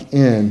 Snuck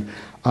in.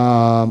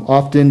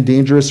 Often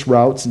dangerous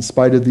routes in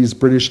spite of these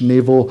British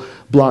naval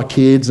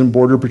blockades and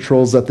border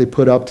patrols that they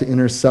put up to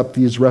intercept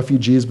these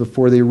refugees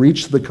before they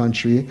reached the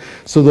country.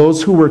 So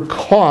those who were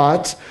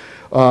caught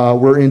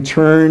were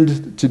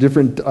interned to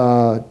different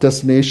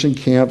destination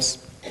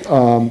camps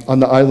on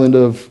the island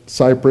of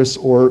Cyprus,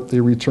 or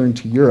they returned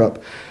to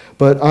Europe.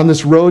 But on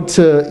this road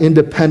to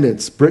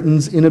independence,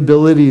 Britain's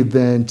inability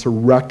then to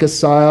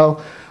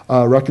reconcile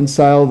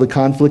the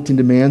conflicting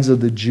demands of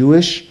the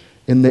Jewish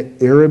and the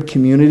Arab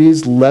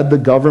communities led the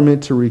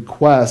government to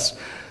request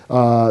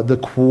the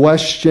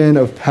question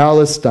of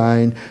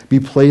Palestine be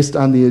placed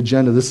on the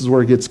agenda. This is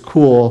where it gets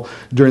cool,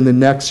 during the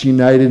next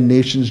United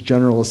Nations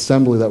General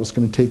Assembly that was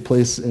going to take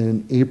place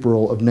in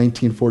April of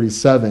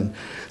 1947.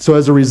 So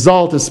as a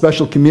result, a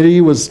special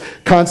committee was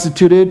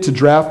constituted to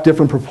draft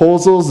different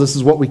proposals. This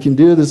is what we can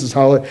do. This is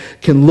how it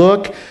can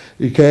look.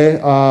 Okay,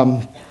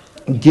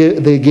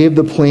 they gave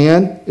the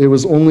plan. It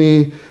was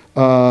only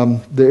the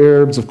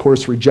Arabs, of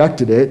course,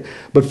 rejected it.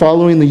 But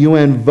following the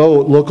UN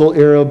vote, local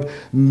Arab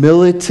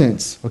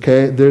militants,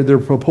 okay, their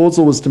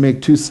proposal was to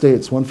make two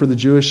states, one for the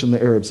Jewish and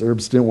the Arabs. The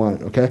Arabs didn't want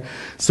it, okay?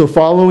 So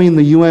following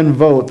the UN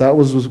vote, that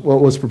was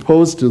what was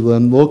proposed to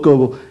them.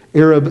 Local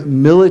Arab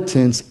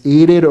militants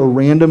aided or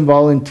random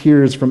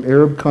volunteers from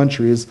Arab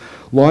countries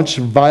launched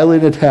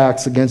violent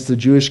attacks against the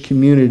Jewish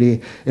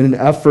community in an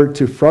effort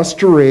to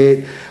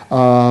frustrate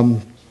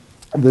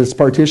this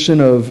partition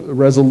of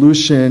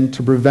resolution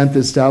to prevent the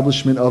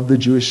establishment of the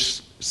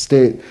Jewish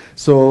state.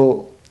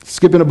 So,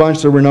 skipping a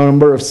bunch, there were a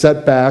number of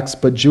setbacks,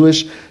 but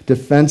Jewish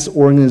defense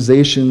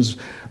organizations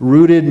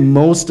routed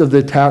most of the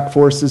attack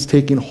forces,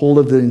 taking hold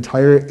of the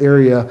entire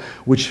area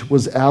which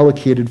was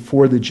allocated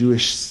for the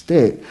Jewish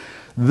state.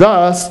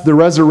 Thus, the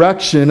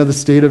resurrection of the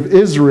state of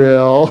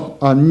Israel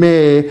on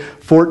May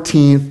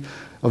 14th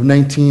of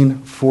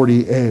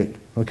 1948.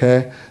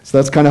 Okay, so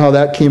that's kind of how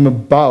that came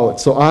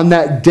about. So on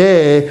that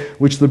day,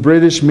 which the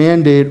British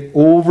mandate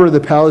over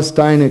the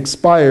Palestine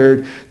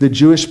expired, the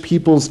Jewish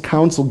People's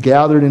Council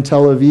gathered in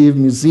Tel Aviv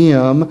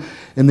Museum,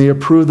 and they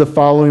approved the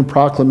following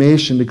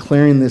proclamation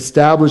declaring the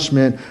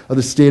establishment of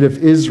the state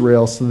of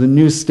Israel. So the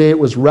new state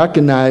was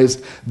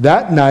recognized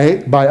that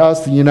night by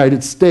us, the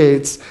United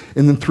States,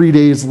 and then 3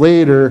 days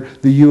later,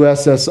 the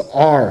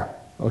USSR.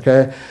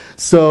 Okay,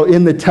 so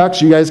in the text,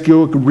 you guys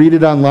go read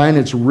it online.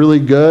 It's really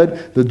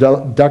good. The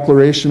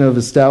Declaration of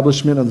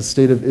Establishment of the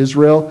State of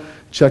Israel.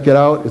 Check it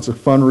out. It's a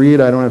fun read.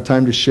 I don't have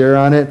time to share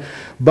on it.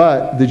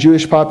 But the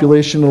Jewish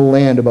population of the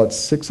land, about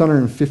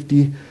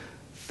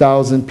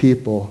 650,000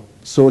 people.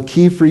 So a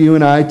key for you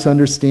and I to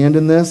understand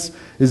in this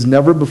is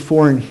never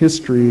before in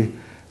history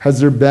has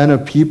there been a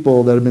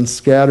people that have been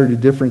scattered to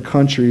different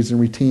countries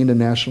and retained a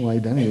national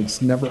identity. It's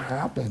never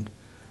happened.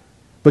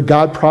 But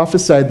God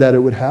prophesied that it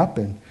would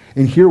happen.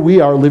 And here we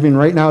are living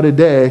right now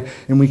today,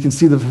 and we can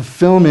see the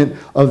fulfillment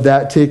of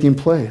that taking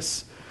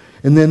place.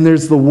 And then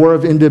there's the War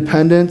of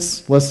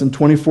Independence. Less than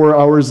 24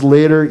 hours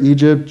later,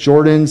 Egypt,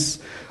 Jordan,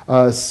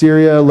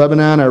 Syria,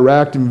 Lebanon,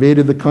 Iraq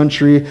invaded the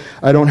country.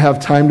 I don't have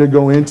time to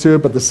go into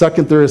it, but the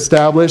second they're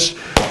established,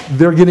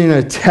 they're getting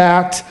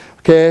attacked.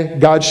 Okay,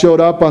 God showed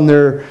up on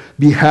their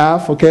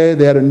behalf. Okay,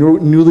 they had a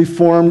newly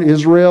formed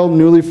Israel,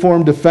 newly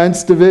formed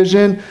defense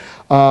division.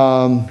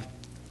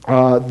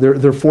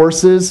 Their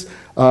forces,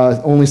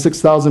 only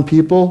 6,000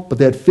 people, but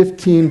they had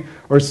 15,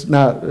 or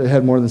not, it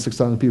had more than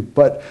 6,000 people,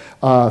 but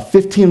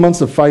 15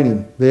 months of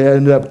fighting. They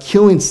ended up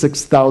killing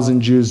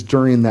 6,000 Jews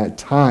during that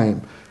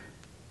time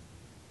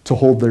to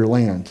hold their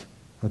land.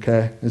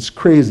 Okay, it's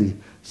crazy.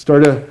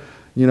 Start to,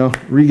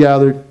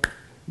 regather.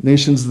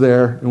 Nation's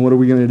there, and what are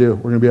we going to do?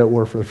 We're going to be at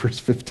war for the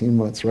first 15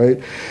 months,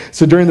 right?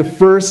 So during the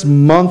first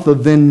month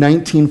of then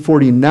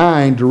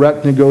 1949,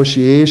 direct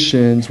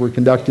negotiations were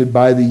conducted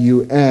by the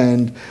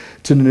UN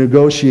to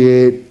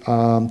negotiate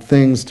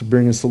things to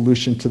bring a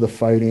solution to the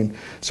fighting.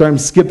 So I'm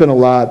skipping a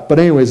lot, but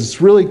anyways,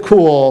 it's really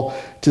cool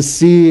to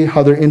see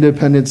how their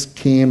independence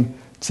came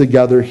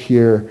together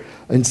here.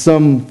 And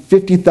some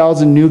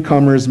 50,000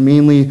 newcomers,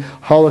 mainly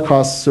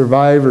Holocaust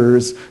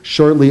survivors,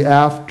 shortly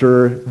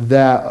after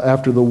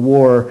the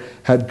war,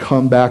 had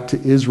come back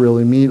to Israel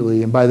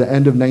immediately. And by the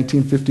end of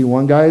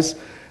 1951, guys,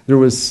 there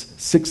was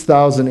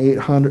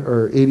 6,800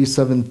 or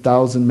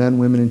 87,000 men,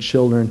 women, and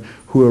children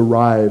who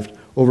arrived.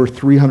 Over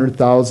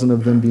 300,000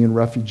 of them being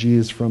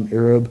refugees from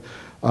Arab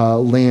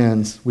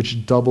lands,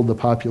 which doubled the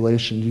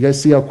population. Do you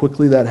guys see how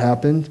quickly that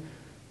happened?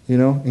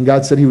 And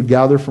God said He would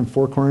gather from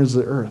four corners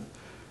of the earth.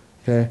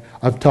 Okay,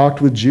 I've talked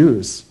with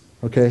Jews,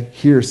 okay,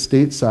 here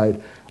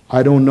stateside.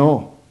 I don't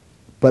know.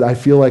 but I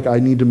feel like I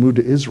need to move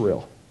to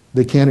Israel.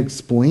 They can't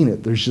explain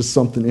it. There's just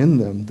something in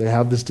them. They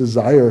have this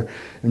desire,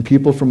 and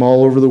people from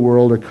all over the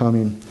world are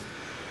coming.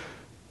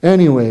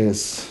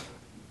 Anyways,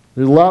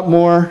 there's a lot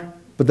more,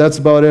 but that's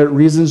about it.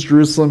 Reasons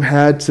Jerusalem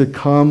had to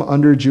come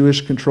under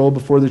Jewish control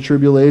before the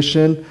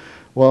tribulation.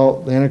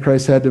 Well, the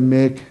Antichrist had to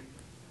make,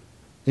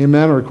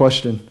 amen, or a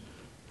question?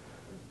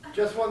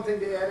 Just one thing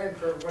to add in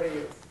for everybody.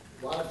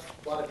 A lot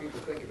of people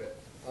think of it.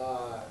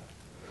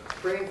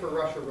 Praying for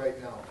Russia right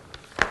now,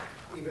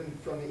 even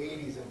from the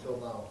 80s until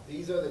now.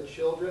 These are the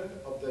children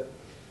of the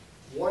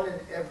 1 in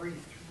every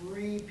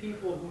 3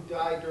 people who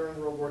died during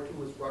World War II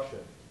was Russian.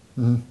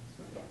 Mm-hmm.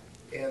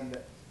 And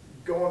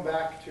going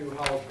back to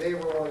how they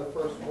were one of the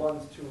first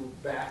ones to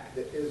back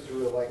the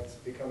Israelites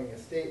becoming a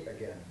state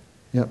again.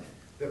 Yep.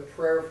 The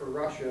prayer for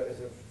Russia is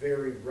a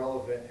very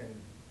relevant and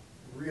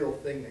real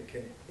thing that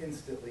can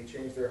instantly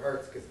change their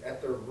hearts, because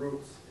at their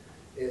roots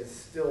is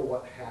still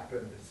what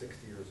happened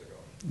 60 years ago.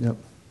 Yep.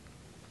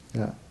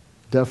 Yeah,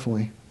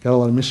 definitely. Got a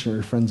lot of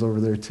missionary friends over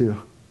there too.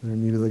 They're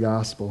new to the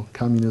gospel.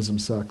 Communism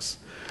sucks.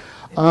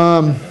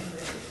 God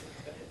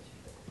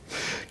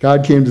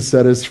came to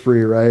set us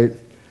free, right?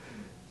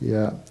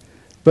 Yeah.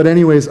 But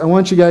anyways, I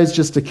want you guys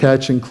just to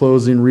catch in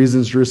closing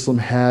reasons Jerusalem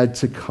had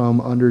to come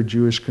under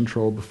Jewish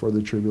control before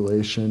the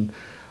tribulation.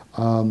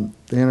 The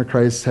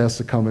Antichrist has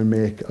to come and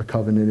make a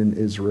covenant in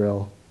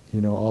Israel.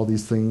 You know, all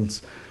these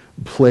things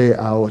play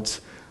out.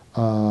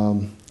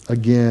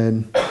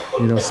 Again,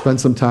 you know, spend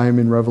some time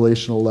in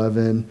Revelation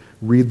 11.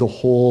 Read the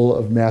whole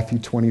of Matthew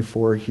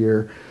 24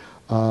 here.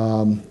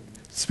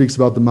 Speaks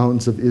about the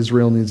mountains of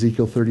Israel in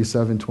Ezekiel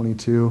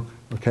 37:22.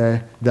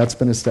 Okay, that's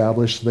been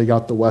established. They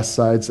got the west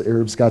sides, the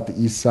Arabs got the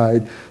east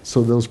side,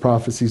 so those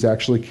prophecies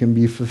actually can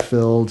be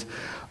fulfilled.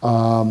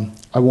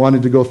 I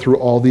wanted to go through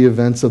all the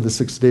events of the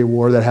Six-Day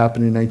War that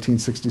happened in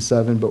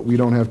 1967, but we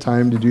don't have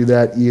time to do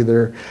that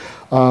either.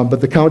 But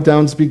the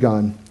countdown's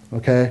begun,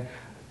 okay?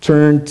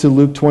 Turn to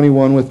Luke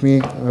 21 with me.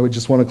 I would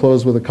just want to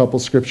close with a couple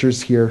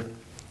scriptures here.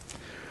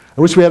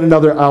 I wish we had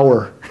another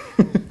hour,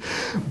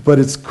 but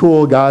it's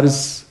cool. God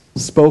has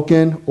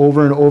spoken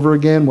over and over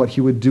again what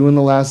he would do in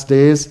the last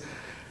days.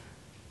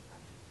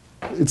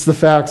 It's the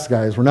facts,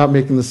 guys. We're not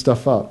making this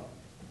stuff up.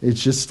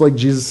 It's just like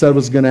Jesus said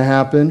was going to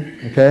happen,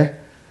 okay?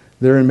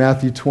 There in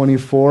Matthew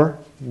 24,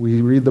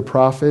 we read the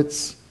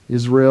prophets.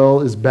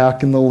 Israel is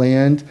back in the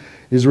land.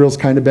 Israel's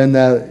kind of been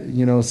that,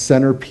 you know,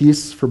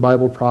 centerpiece for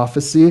Bible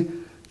prophecy.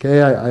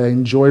 Okay, I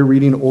enjoy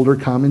reading older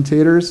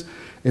commentators,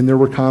 and there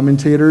were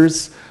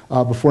commentators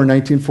before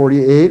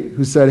 1948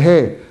 who said,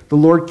 hey, the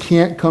Lord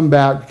can't come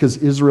back because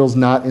Israel's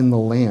not in the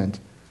land.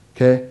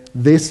 Okay,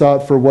 they saw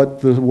it for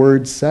what the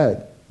word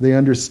said. They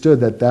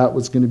understood that that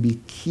was going to be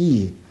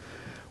key,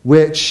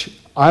 which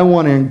I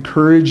want to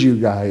encourage you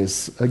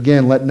guys.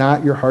 Again, let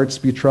not your hearts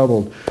be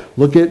troubled.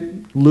 Look at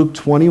Luke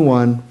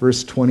 21,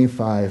 verse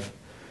 25.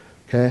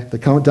 Okay, the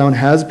countdown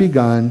has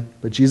begun,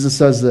 but Jesus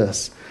says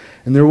this,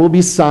 and there will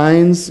be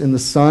signs in the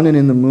sun and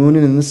in the moon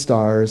and in the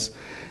stars,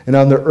 and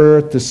on the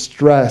earth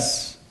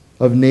distress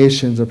of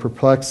nations and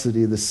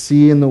perplexity, the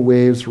sea and the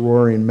waves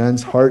roaring,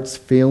 men's hearts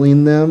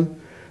failing them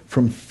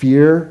from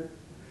fear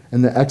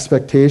and the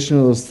expectation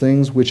of those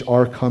things which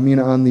are coming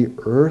on the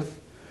earth.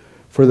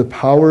 For the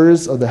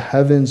powers of the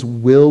heavens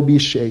will be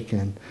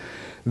shaken.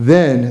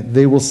 Then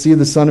they will see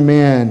the Son of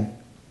Man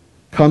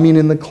coming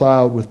in the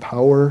cloud with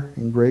power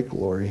and great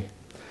glory.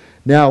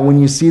 Now, when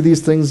you see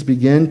these things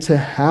begin to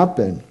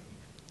happen,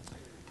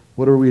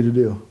 what are we to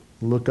do?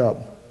 Look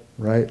up,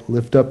 right?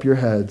 Lift up your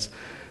heads,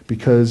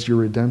 because your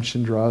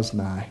redemption draws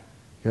nigh.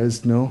 You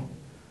guys know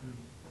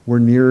we're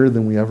nearer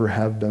than we ever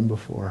have been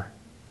before.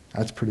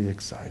 That's pretty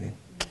exciting.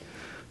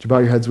 Would you bow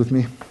your heads with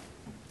me?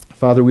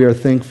 Father, we are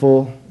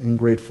thankful and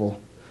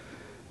grateful,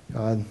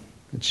 God,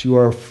 that you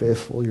are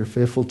faithful. You're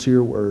faithful to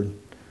your word.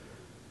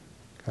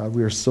 God,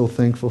 we are so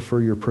thankful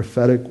for your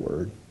prophetic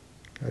word.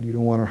 God, you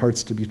don't want our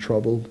hearts to be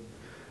troubled.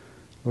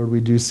 Lord,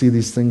 we do see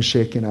these things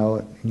shaken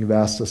out, and you've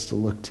asked us to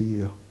look to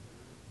you.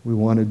 We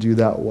want to do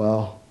that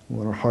well. We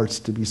want our hearts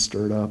to be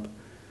stirred up.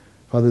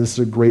 Father, this is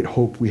a great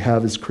hope we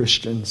have as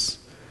Christians.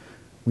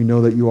 We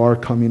know that you are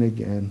coming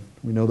again.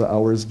 We know the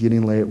hour is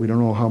getting late. We don't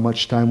know how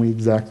much time we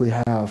exactly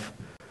have.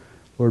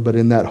 Lord, but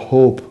in that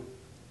hope,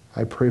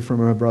 I pray for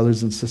my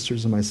brothers and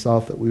sisters and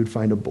myself that we would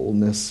find a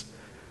boldness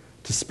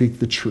to speak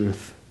the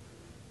truth,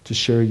 to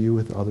share you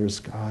with others,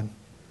 God,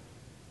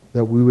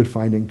 that we would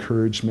find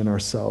encouragement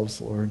ourselves,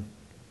 Lord.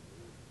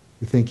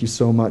 We thank you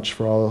so much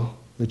for all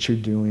that you're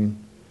doing.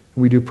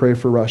 And we do pray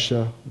for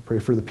Russia. We pray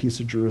for the peace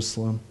of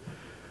Jerusalem.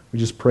 We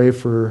just pray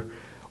for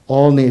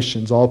all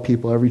nations, all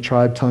people, every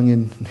tribe, tongue,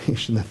 and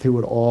nation, that they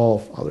would all,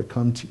 Father,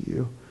 come to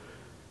you.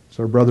 As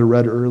our brother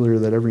read earlier,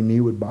 that every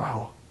knee would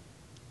bow.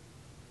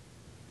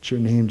 It's your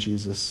name,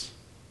 Jesus.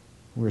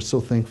 We're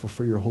so thankful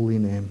for your holy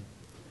name.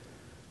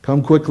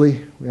 Come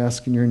quickly, we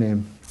ask in your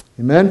name.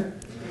 Amen?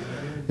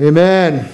 Amen. Amen.